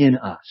God in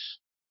us.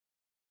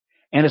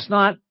 And it's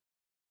not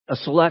a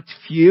select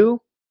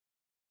few.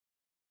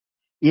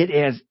 It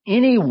is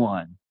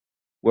anyone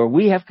where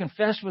we have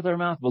confessed with our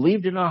mouth,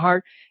 believed in our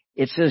heart.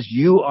 It says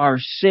you are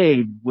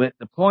saved. With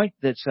the point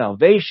that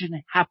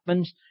salvation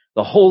happens,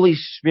 the Holy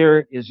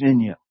Spirit is in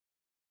you.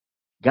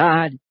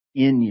 God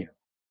in you.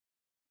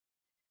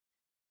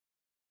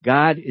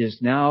 God is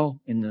now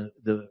in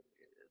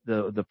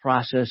the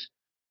process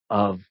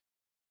of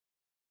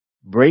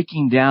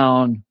breaking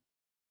down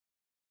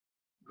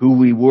who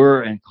we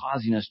were and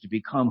causing us to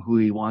become who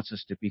He wants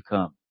us to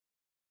become.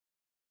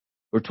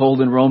 We're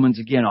told in Romans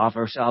again,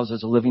 offer ourselves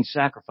as a living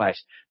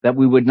sacrifice, that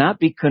we would not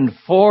be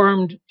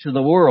conformed to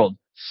the world.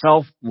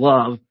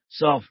 Self-love,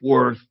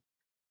 self-worth,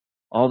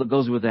 all that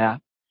goes with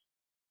that.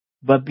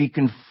 But be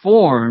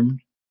conformed,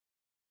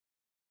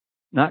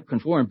 not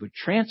conformed, but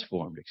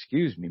transformed,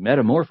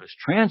 metamorphosed,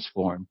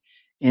 transformed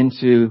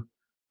into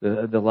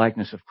the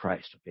likeness of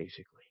Christ,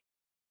 basically.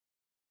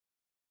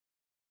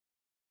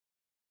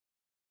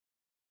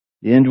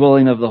 The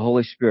indwelling of the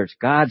Holy Spirit.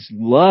 God's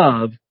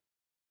love.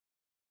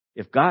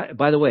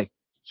 By the way,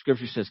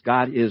 Scripture says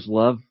God is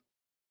love.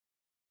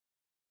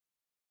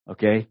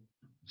 Okay?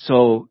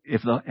 So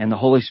the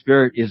Holy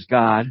Spirit is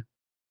God.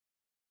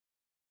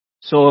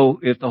 So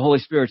if the Holy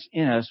Spirit's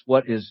in us,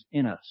 what is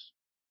in us?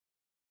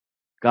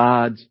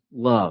 God's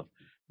love.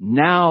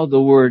 Now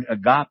the word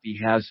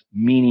agape has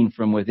meaning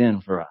from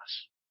within for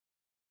us.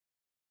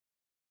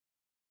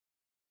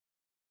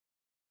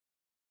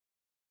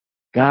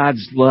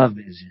 God's love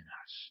is in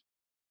us.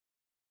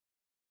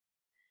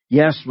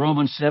 Yes,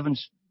 Romans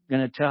 7's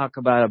going to talk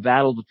about a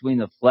battle between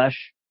the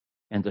flesh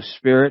and the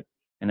spirit,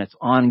 and it's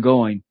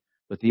ongoing.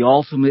 But the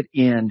ultimate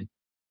end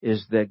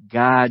is that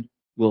God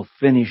will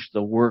finish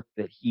the work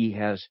that He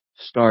has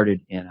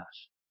started in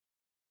us.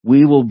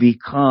 We will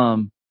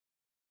become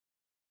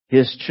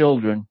His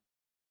children,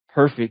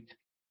 perfect,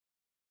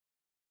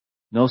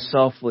 no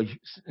self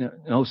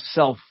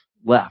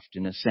left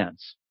in a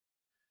sense,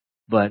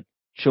 but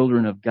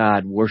children of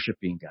God,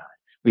 worshiping God.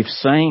 We've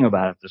sang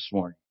about it this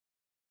morning.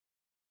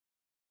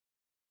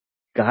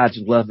 God's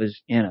love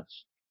is in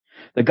us.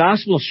 The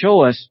Gospels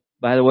show us,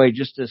 by the way,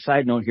 just a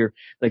side note here,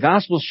 the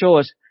Gospels show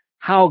us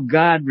how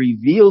God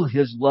revealed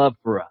His love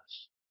for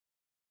us.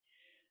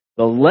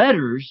 The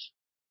letters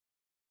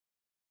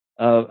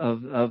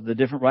of the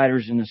different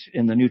writers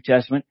in the New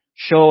Testament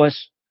show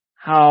us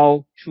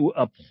how to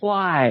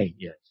apply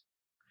it,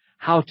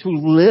 how to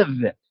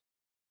live it.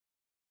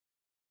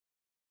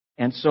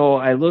 And so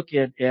I look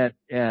at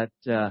 1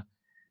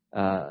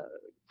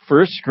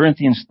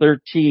 Corinthians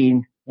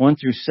 13, 1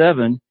 through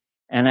 7,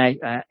 and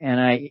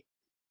I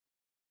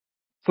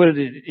put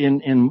it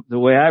in the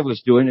way I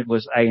was doing it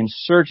was I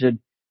inserted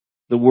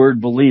the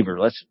word believer.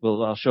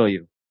 I'll show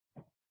you.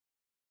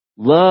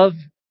 Love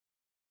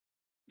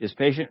is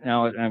patient.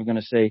 Now I'm going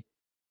to say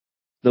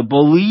the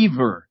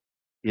believer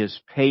is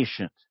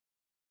patient.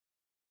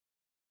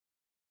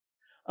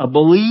 A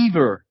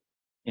believer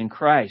in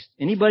Christ.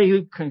 Anybody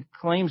who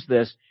claims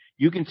this,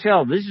 you can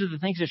tell these are the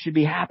things that should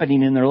be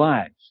happening in their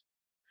lives.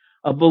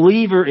 A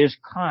believer is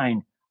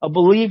kind. A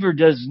believer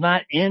does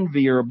not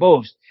envy or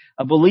boast.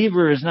 A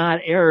believer is not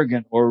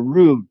arrogant or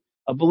rude.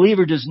 A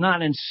believer does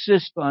not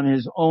insist on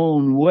his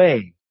own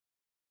way.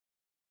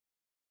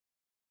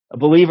 A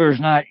believer is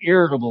not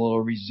irritable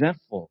or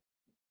resentful.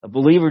 A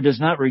believer does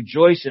not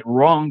rejoice at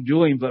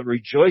wrongdoing, but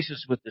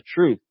rejoices with the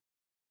truth.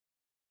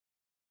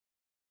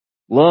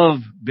 Love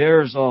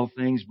bears all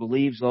things,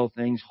 believes all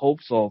things,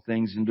 hopes all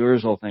things,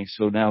 endures all things.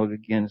 So now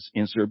again,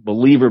 insert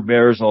believer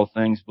bears all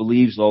things,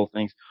 believes all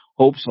things,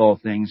 hopes all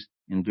things,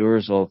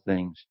 endures all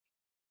things.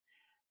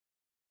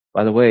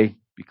 By the way,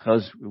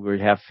 because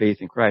we have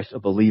faith in Christ, a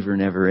believer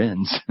never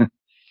ends.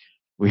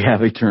 We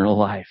have eternal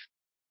life.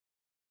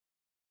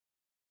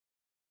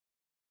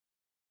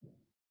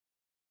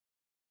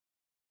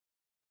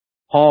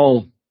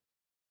 Paul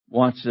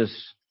wants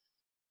us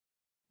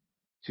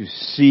to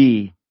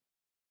see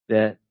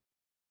that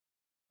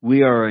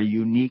we are a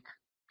unique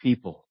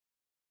people.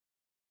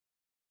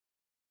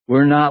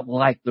 We're not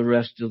like the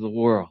rest of the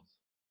world.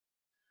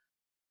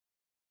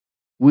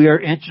 We are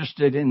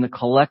interested in the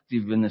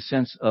collective in the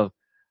sense of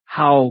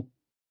how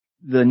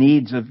the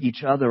needs of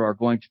each other are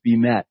going to be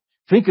met.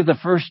 Think of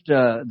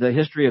the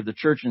history of the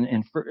church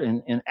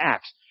in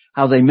Acts,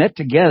 how they met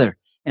together,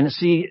 and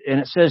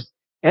it says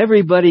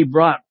everybody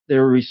brought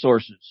their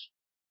resources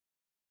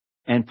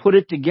and put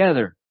it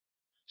together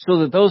so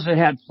that those that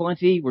had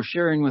plenty were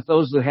sharing with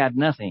those that had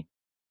nothing.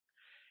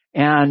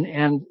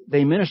 And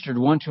they ministered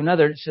one to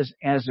another. It says,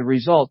 as a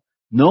result,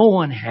 no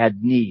one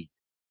had need.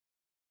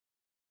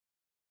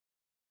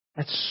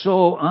 That's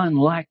so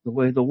unlike the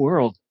way the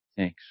world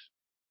thinks.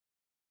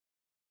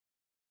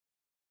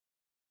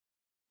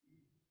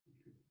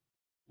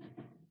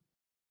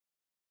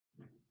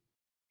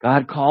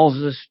 God calls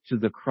us to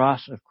the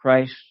cross of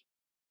Christ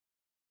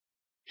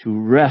to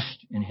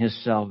rest in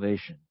His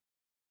salvation.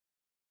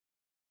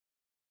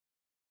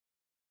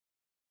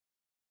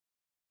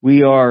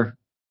 We are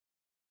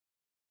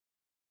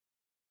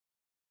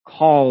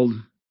called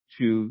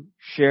to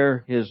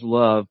share His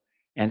love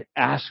and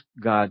ask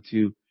God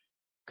to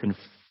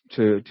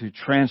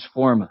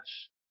transform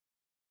us.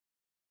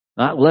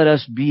 Not let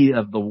us be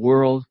of the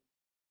world,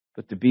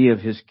 but to be of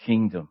His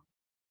kingdom.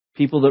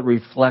 People that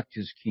reflect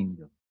His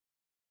kingdom.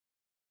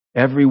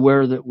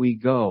 Everywhere that we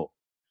go,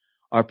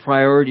 our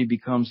priority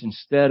becomes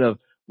instead of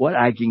what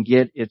I can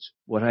get, it's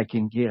what I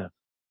can give.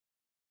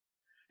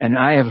 And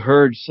I have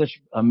heard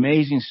such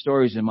amazing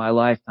stories in my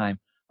lifetime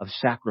of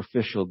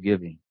sacrificial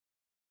giving.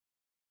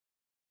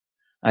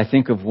 I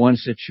think of one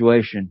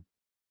situation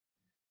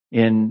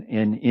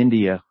in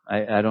India.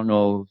 I don't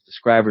know if the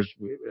scribers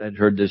had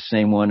heard this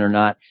same one or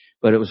not,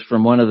 but it was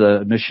from one of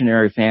the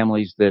missionary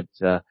families that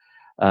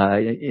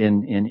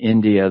in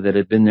India that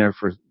had been there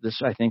for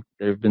this. I think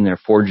they've been there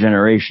 4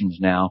 generations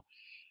now.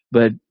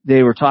 But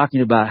they were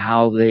talking about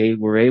how they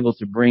were able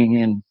to bring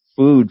in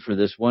food for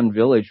this one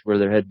village where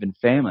there had been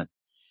famine.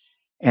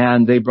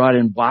 And they brought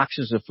in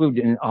boxes of food,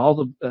 and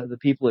all the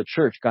people at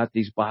church got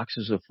these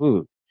boxes of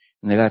food,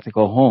 and they got to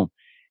go home.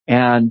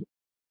 And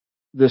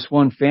this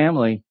one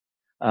family,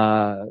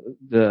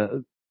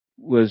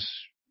 was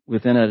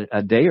within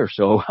a day or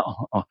so,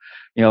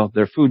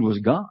 their food was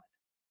gone.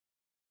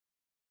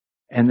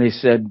 And they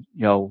said,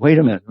 wait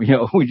a minute,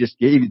 we just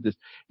gave you this.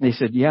 And they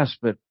said, yes,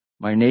 but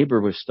my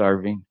neighbor was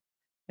starving,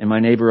 and my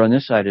neighbor on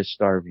this side is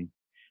starving,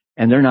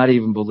 and they're not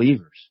even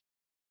believers.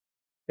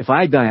 If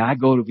I die, I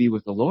go to be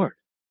with the Lord.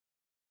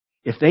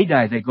 If they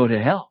die, they go to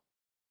hell.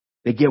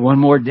 They get one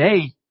more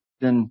day,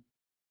 and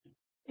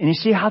you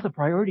see how the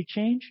priority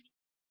changed?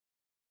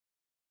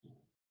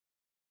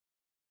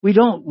 We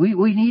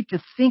need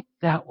to think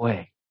that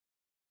way.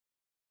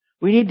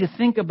 We need to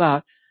think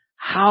about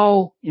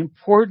how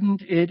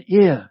important it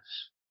is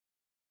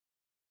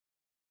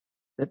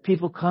that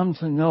people come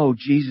to know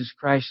Jesus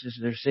Christ as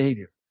their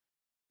Savior.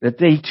 That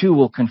they too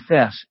will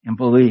confess and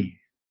believe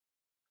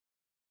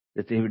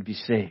that they would be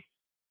saved.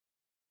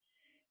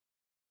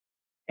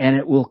 And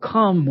it will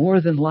come more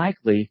than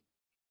likely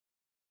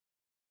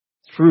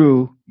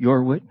through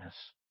your witness.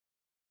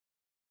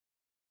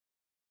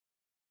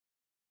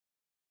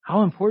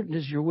 How important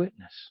is your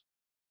witness?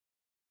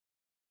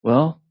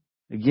 Well,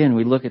 Again,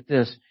 we look at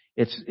this.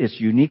 It's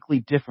uniquely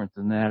different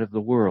than that of the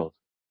world.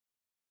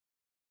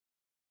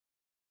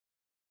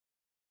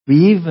 We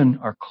even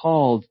are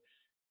called,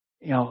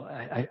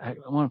 I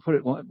want to put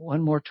it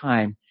one more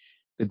time,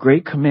 the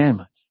great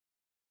commandment,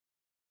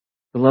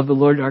 to love the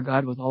Lord our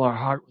God with all our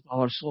heart, with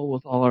all our soul,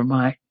 with all our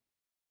mind,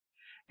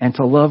 and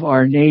to love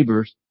our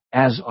neighbors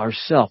as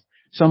ourself.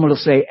 Someone will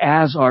say,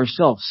 as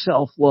ourself,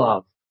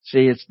 self-love.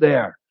 See, it's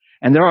there.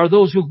 And there are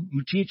those who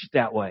teach it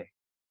that way.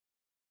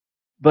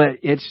 But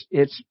it's,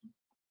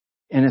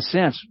 in a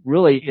sense,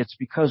 really, it's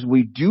because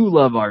we do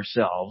love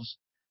ourselves,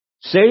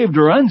 saved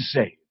or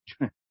unsaved,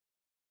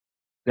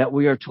 that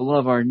we are to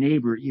love our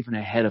neighbor even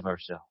ahead of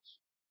ourselves.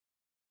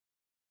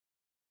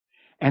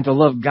 And to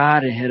love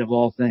God ahead of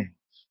all things.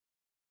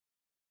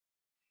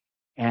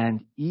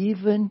 And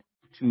even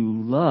to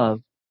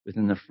love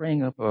within the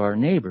frame up of our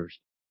neighbors,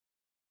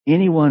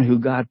 anyone who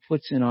God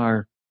puts in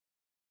our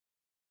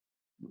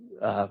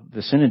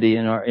vicinity,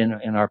 in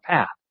our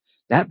path.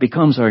 That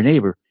becomes our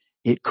neighbor.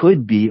 It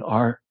could be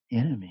our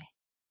enemy.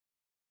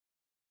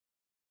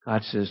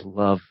 God says,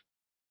 love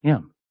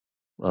him,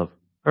 love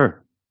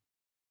her,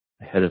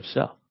 ahead of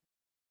self.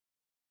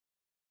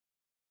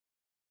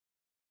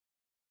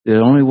 The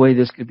only way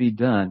this could be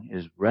done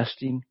is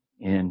resting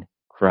in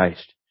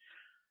Christ,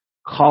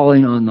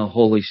 calling on the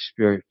Holy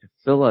Spirit to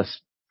fill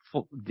us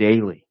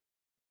daily.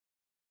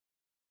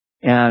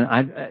 And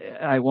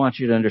I want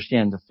you to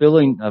understand the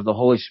filling of the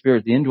Holy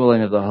Spirit, the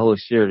indwelling of the Holy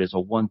Spirit is a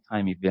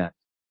one-time event.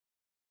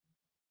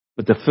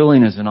 But the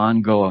filling is an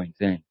ongoing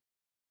thing.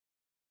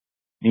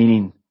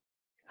 Meaning,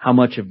 how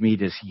much of me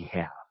does he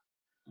have?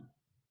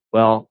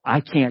 Well,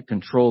 I can't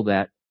control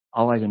that.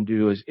 All I can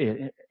do is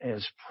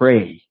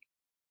pray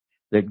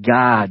that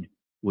God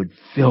would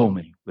fill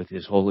me with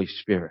his Holy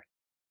Spirit.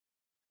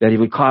 That he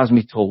would cause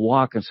me to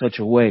walk in such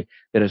a way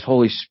that his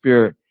Holy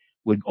Spirit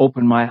would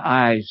open my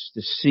eyes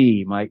to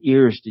see, my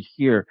ears to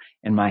hear,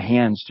 and my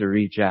hands to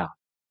reach out.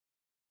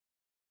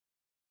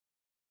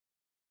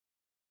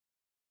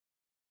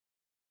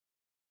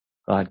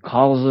 God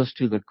calls us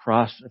to the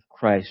cross of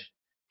Christ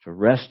to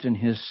rest in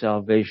his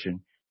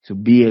salvation, to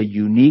be a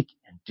unique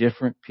and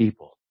different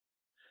people.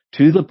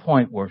 To the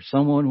point where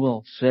someone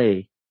will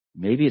say,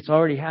 maybe it's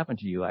already happened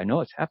to you. I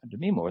know it's happened to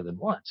me more than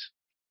once.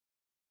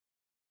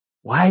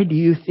 Why do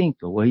you think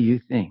the way you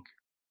think?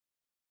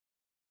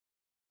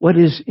 What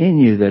is in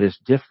you that is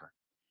different?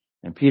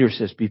 And Peter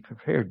says, be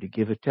prepared to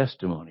give a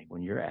testimony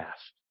when you're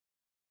asked.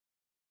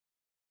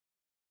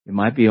 It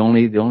might be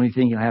the only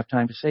thing you'll have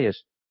time to say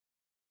is,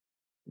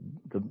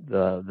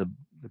 the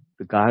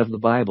God of the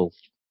Bible,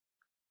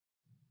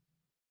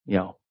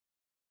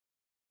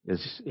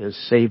 has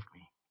saved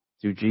me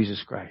through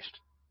Jesus Christ.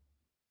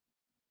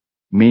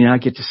 You may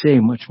not get to say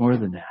much more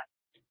than that.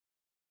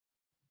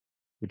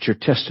 But your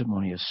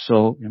testimony is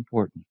so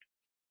important.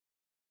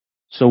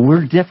 So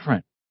we're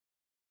different.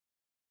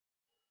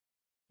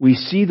 We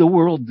see the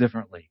world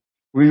differently.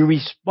 We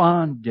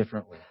respond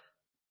differently.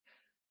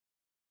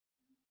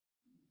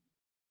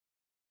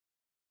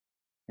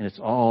 And it's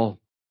all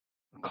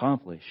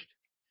accomplished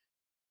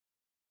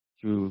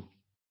through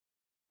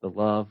the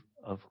love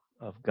of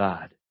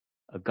God.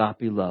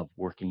 Agape love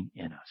working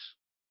in us.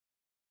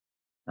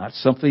 Not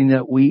something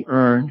that we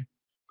earned,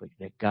 but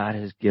that God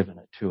has given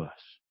it to us.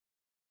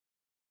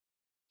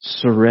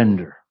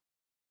 Surrender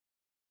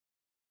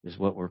is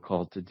what we're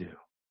called to do.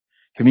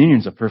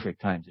 Communion's a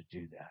perfect time to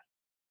do that.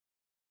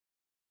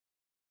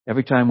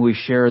 Every time we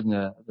share in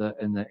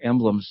the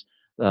emblems,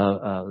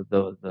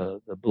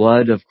 the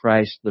blood of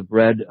Christ, the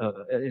bread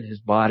in his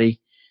body,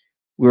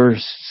 we're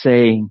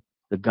saying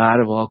the God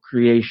of all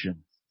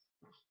creation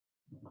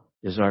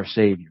is our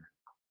Savior.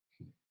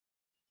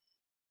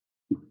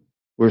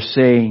 We're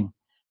saying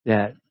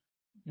that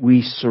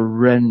we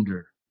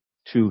surrender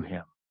to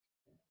him.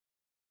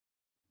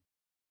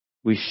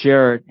 We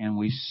share it and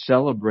we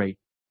celebrate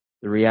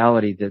the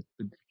reality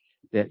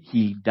that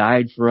he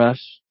died for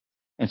us.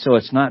 And so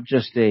it's not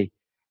just a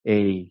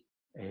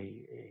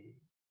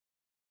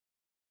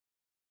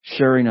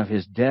sharing of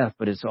his death,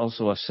 but it's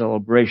also a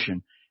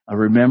celebration, a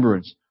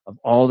remembrance of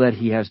all that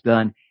he has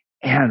done.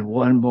 And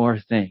one more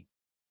thing.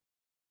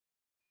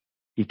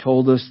 He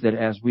told us that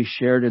as we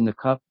shared in the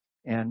cup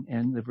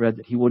and the bread,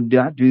 that he would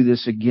not do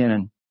this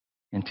again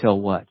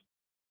until what?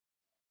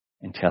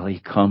 Until he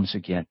comes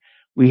again.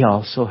 We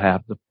also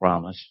have the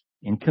promise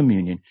in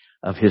communion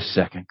of his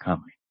second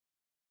coming.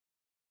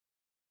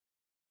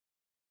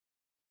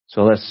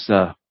 So let's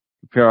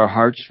prepare our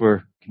hearts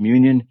for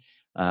communion.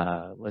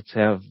 Let's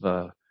have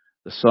the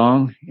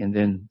song, and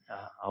then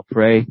I'll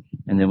pray,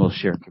 and then we'll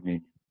share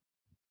communion.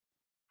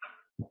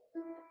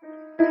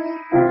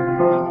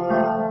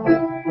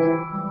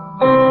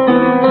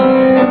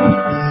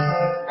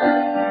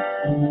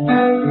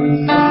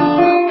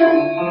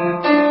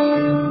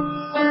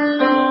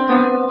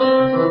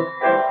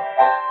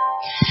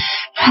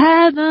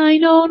 Have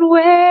thine own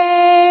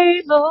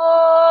way,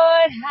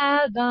 Lord,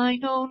 have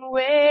thine own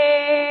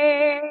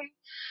way.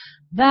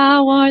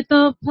 Thou art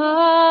the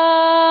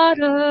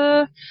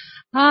potter,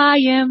 I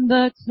am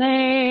the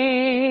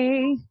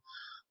clay.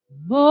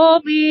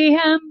 Mold me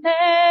and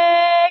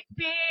make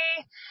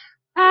me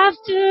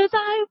after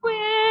thy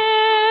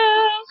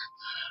will.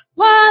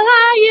 While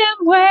I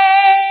am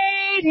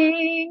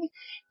waiting,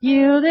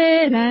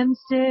 yielded and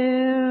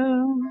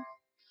still.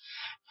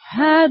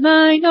 Have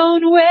thine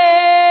own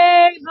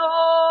way,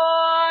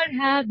 Lord,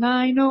 have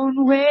thine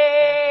own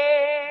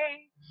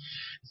way.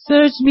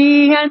 Search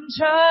me and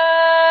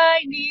try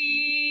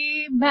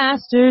me,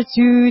 Master,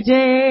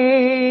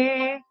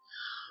 today.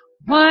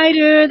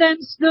 Whiter than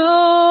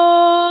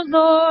snow,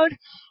 Lord,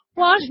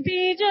 wash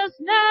me just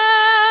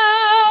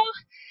now.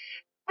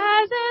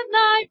 As in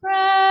thy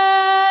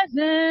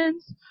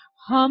presence,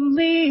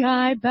 humbly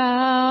I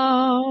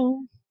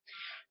bow.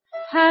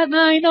 Have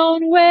thine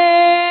own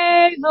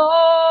way,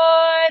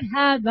 Lord,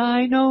 have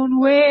thine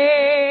own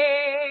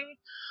way.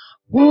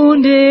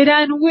 Wounded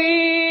and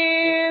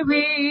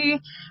weary,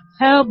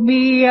 help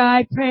me,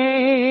 I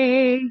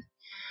pray.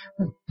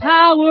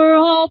 Power,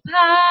 all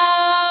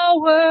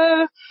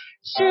power,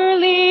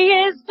 surely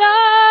is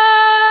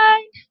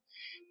thine.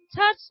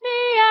 Touch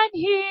me and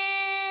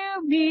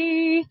heal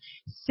me,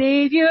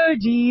 Savior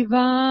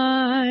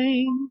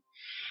divine.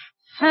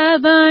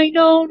 Have thine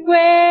own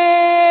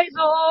way,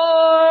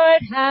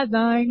 Lord, have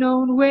thine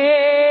own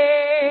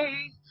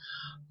way.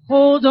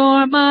 Hold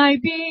o'er my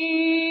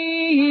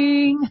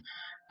being,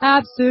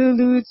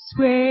 absolute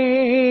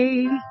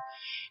sway.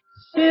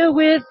 Fill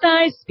with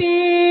thy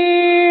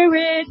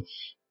spirit,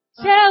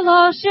 till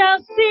all shall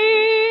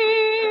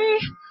see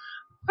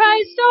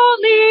Christ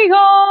only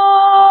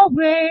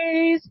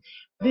always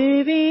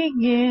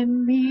living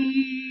in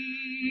me.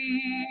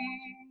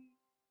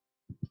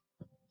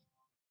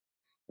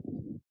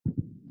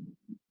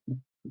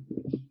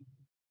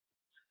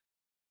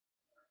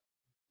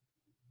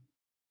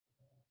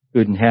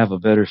 Couldn't have a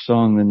better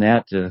song than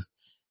that to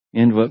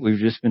end what we've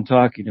just been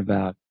talking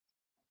about.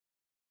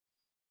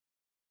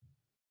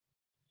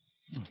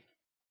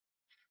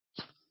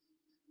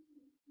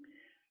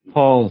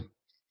 Paul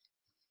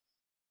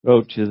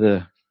wrote to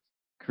the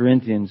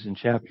Corinthians in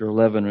chapter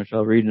 11, which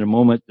I'll read in a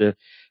moment. It's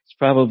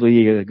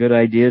probably a good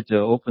idea to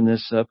open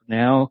this up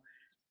now.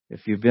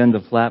 If you bend the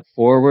flap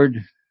forward,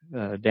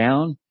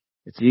 down,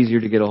 it's easier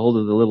to get a hold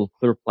of the little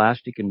clear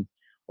plastic and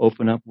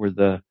open up where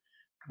the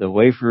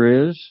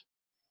wafer is.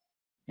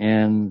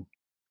 And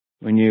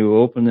when you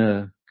open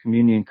the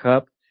communion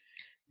cup,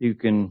 you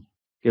can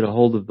get a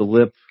hold of the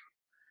lip,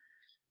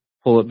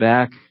 pull it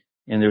back,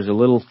 and there's a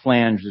little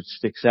flange that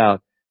sticks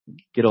out.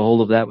 Get a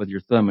hold of that with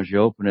your thumb as you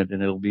open it,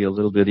 and it'll be a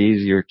little bit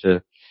easier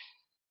to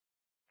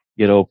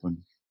get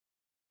open.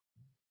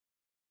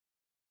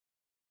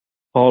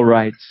 Paul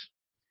writes,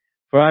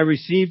 "For I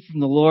received from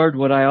the Lord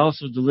what I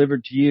also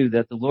delivered to you,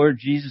 that the Lord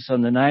Jesus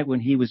on the night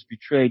when he was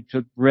betrayed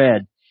took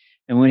bread,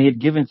 and when he had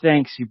given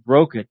thanks, he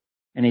broke it,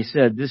 and he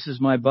said, 'This is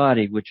my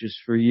body, which is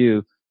for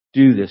you.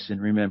 Do this in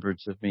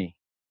remembrance of me.'"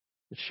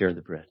 Let's share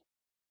the bread.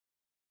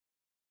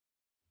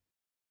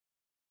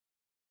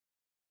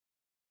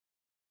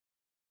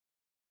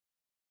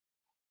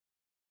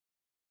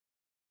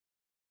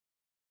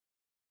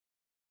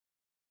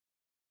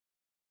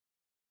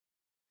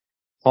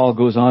 Paul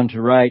goes on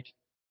to write,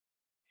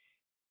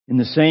 "In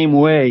the same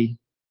way,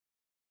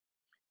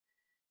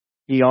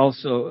 he took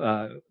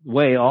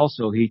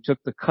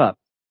the cup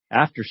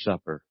after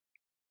supper,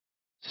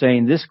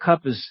 saying, 'This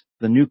cup is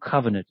the new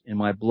covenant in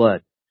my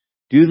blood.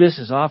 Do this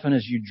as often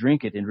as you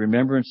drink it in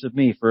remembrance of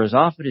me. For as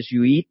often as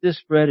you eat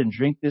this bread and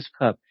drink this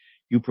cup,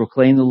 you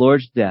proclaim the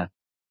Lord's death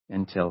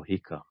until he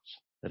comes.'"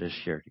 Let us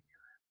share together.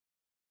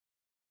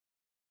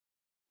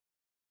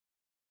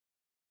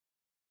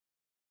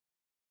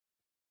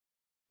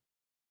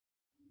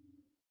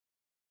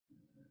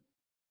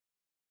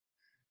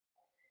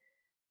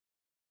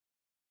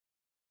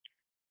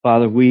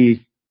 Father,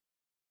 we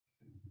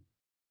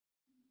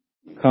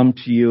come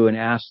to you and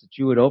ask that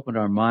you would open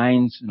our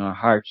minds and our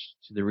hearts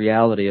to the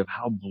reality of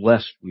how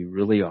blessed we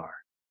really are.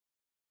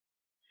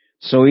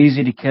 So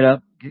easy to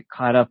get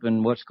caught up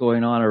in what's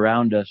going on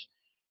around us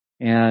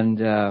and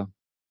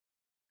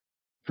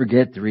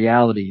forget the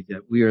reality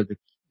that we are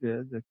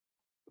the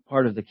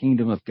part of the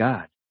kingdom of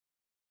God.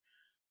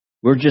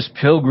 We're just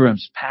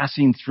pilgrims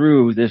passing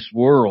through this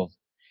world,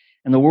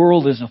 and the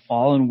world is a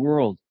fallen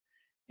world,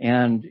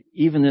 and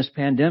even this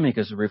pandemic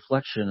is a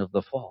reflection of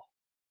the fall.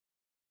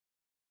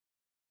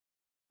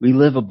 We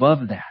live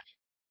above that.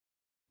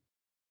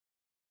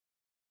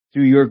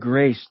 Through your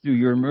grace, through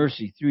your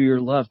mercy, through your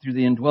love, through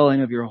the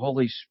indwelling of your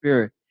Holy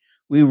Spirit,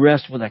 we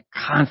rest with a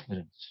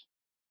confidence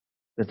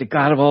that the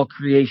God of all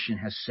creation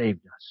has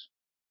saved us.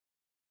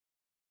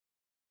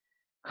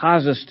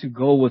 Cause us to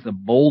go with a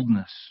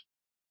boldness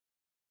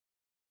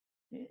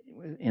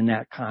in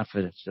that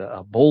confidence,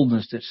 a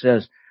boldness that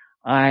says,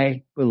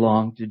 "I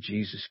belong to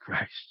Jesus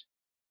Christ."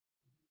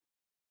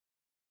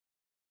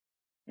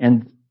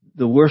 And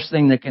the worst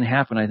thing that can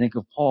happen, I think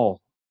of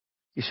Paul,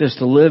 he says,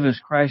 "To live is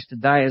Christ, to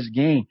die is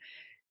gain."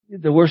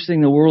 The worst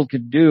thing the world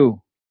could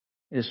do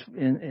is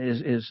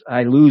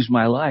I lose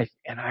my life,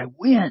 and I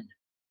win.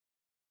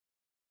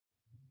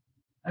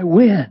 I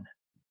win.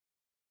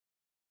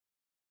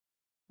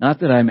 Not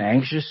that I'm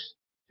anxious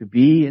to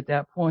be at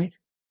that point.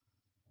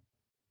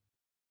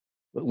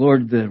 But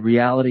Lord, the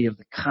reality of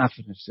the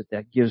confidence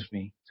that gives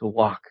me to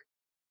walk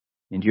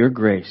in your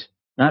grace,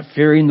 not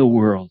fearing the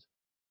world,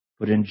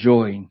 but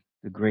enjoying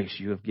the grace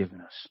you have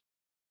given us.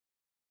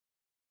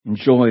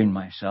 Enjoying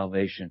my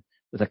salvation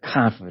with a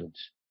confidence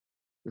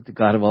that the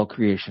God of all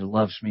creation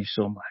loves me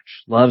so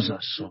much, loves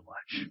us so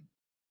much.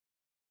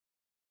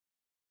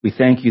 We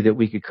thank you that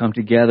we could come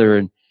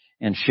together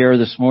and share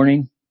this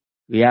morning.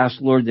 We ask,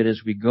 Lord, that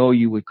as we go,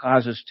 you would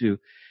cause us to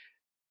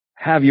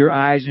have your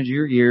eyes and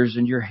your ears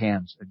and your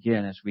hands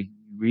again as we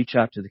reach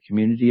out to the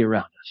community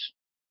around us.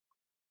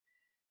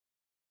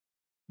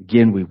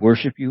 Again, we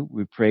worship you,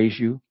 we praise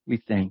you,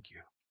 we thank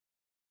you.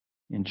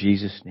 In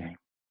Jesus' name,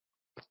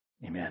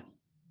 amen.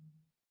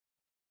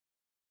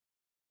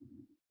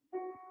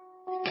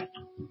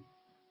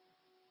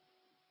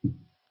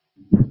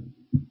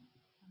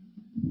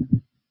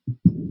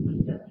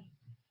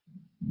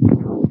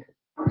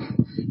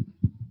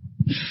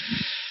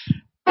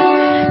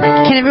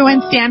 Can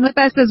everyone stand with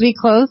us as we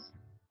close?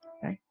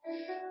 Okay.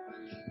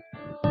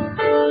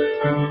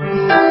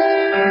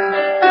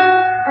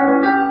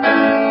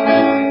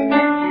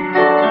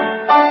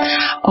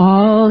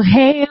 All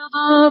hail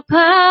the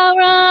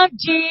power of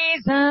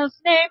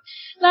Jesus' name.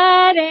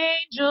 Let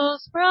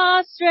angels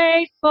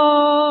prostrate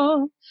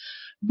fall.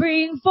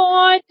 Bring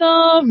forth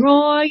the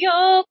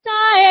royal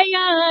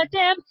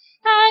diadem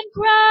and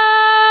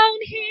crown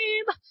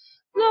him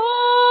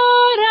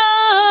Lord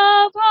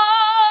of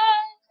all.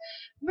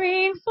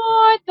 Bring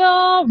forth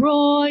the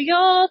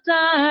royal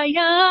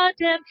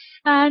diadem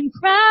and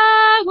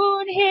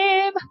crown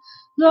him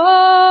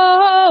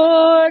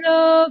Lord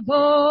of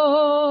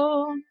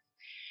all.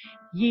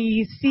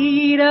 Ye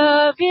seed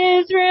of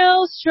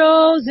Israel's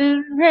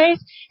chosen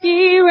race,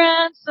 ye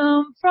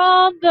ransomed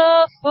from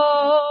the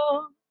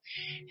foe.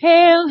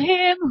 Hail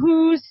him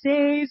who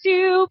saves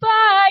you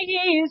by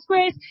his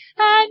grace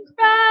and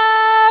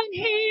crown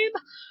him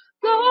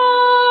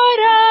Lord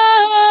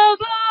of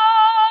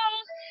all.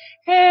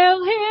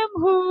 Hail him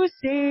who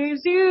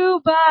saves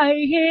you by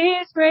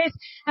his grace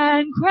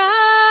and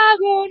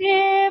crown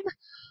him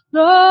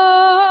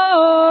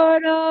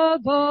Lord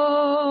of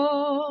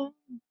all.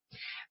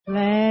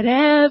 Let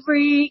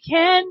every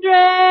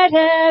kindred,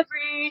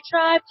 every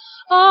tribe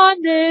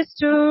on this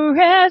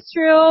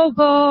terrestrial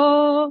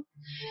bow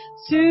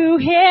to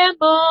him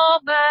all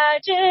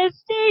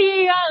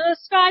majesty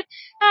ascribe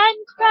and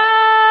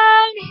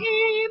crown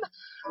him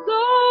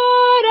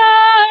Lord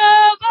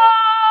of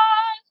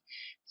all.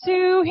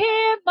 To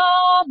him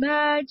all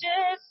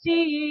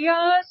majesty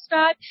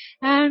ascribe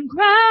and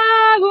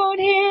crown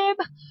him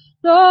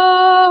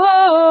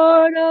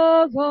Lord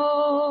of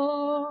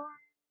all.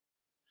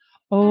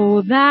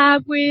 Oh,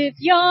 that with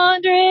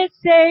yonder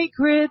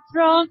sacred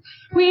throng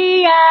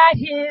we at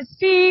his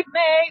feet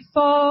may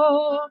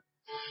fall.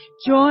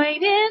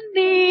 Join in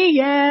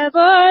the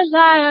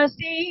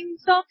everlasting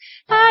song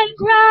and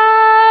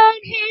crown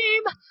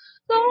him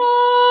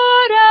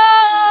Lord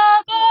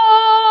of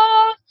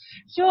all.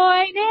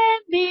 Join in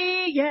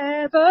the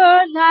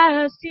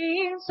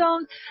everlasting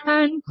song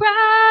and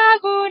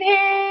crown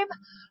him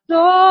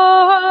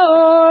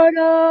Lord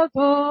of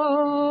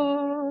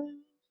all.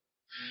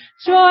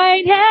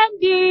 Join in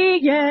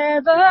the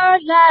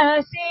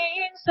everlasting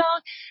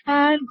song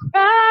and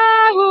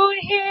crown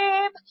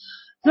him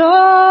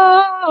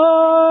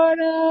Lord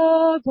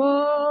of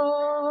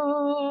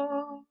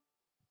all.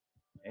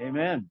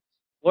 Amen.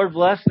 Lord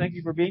bless. Thank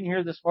you for being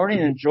here this morning.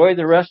 Enjoy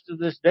the rest of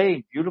this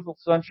day. Beautiful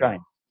sunshine.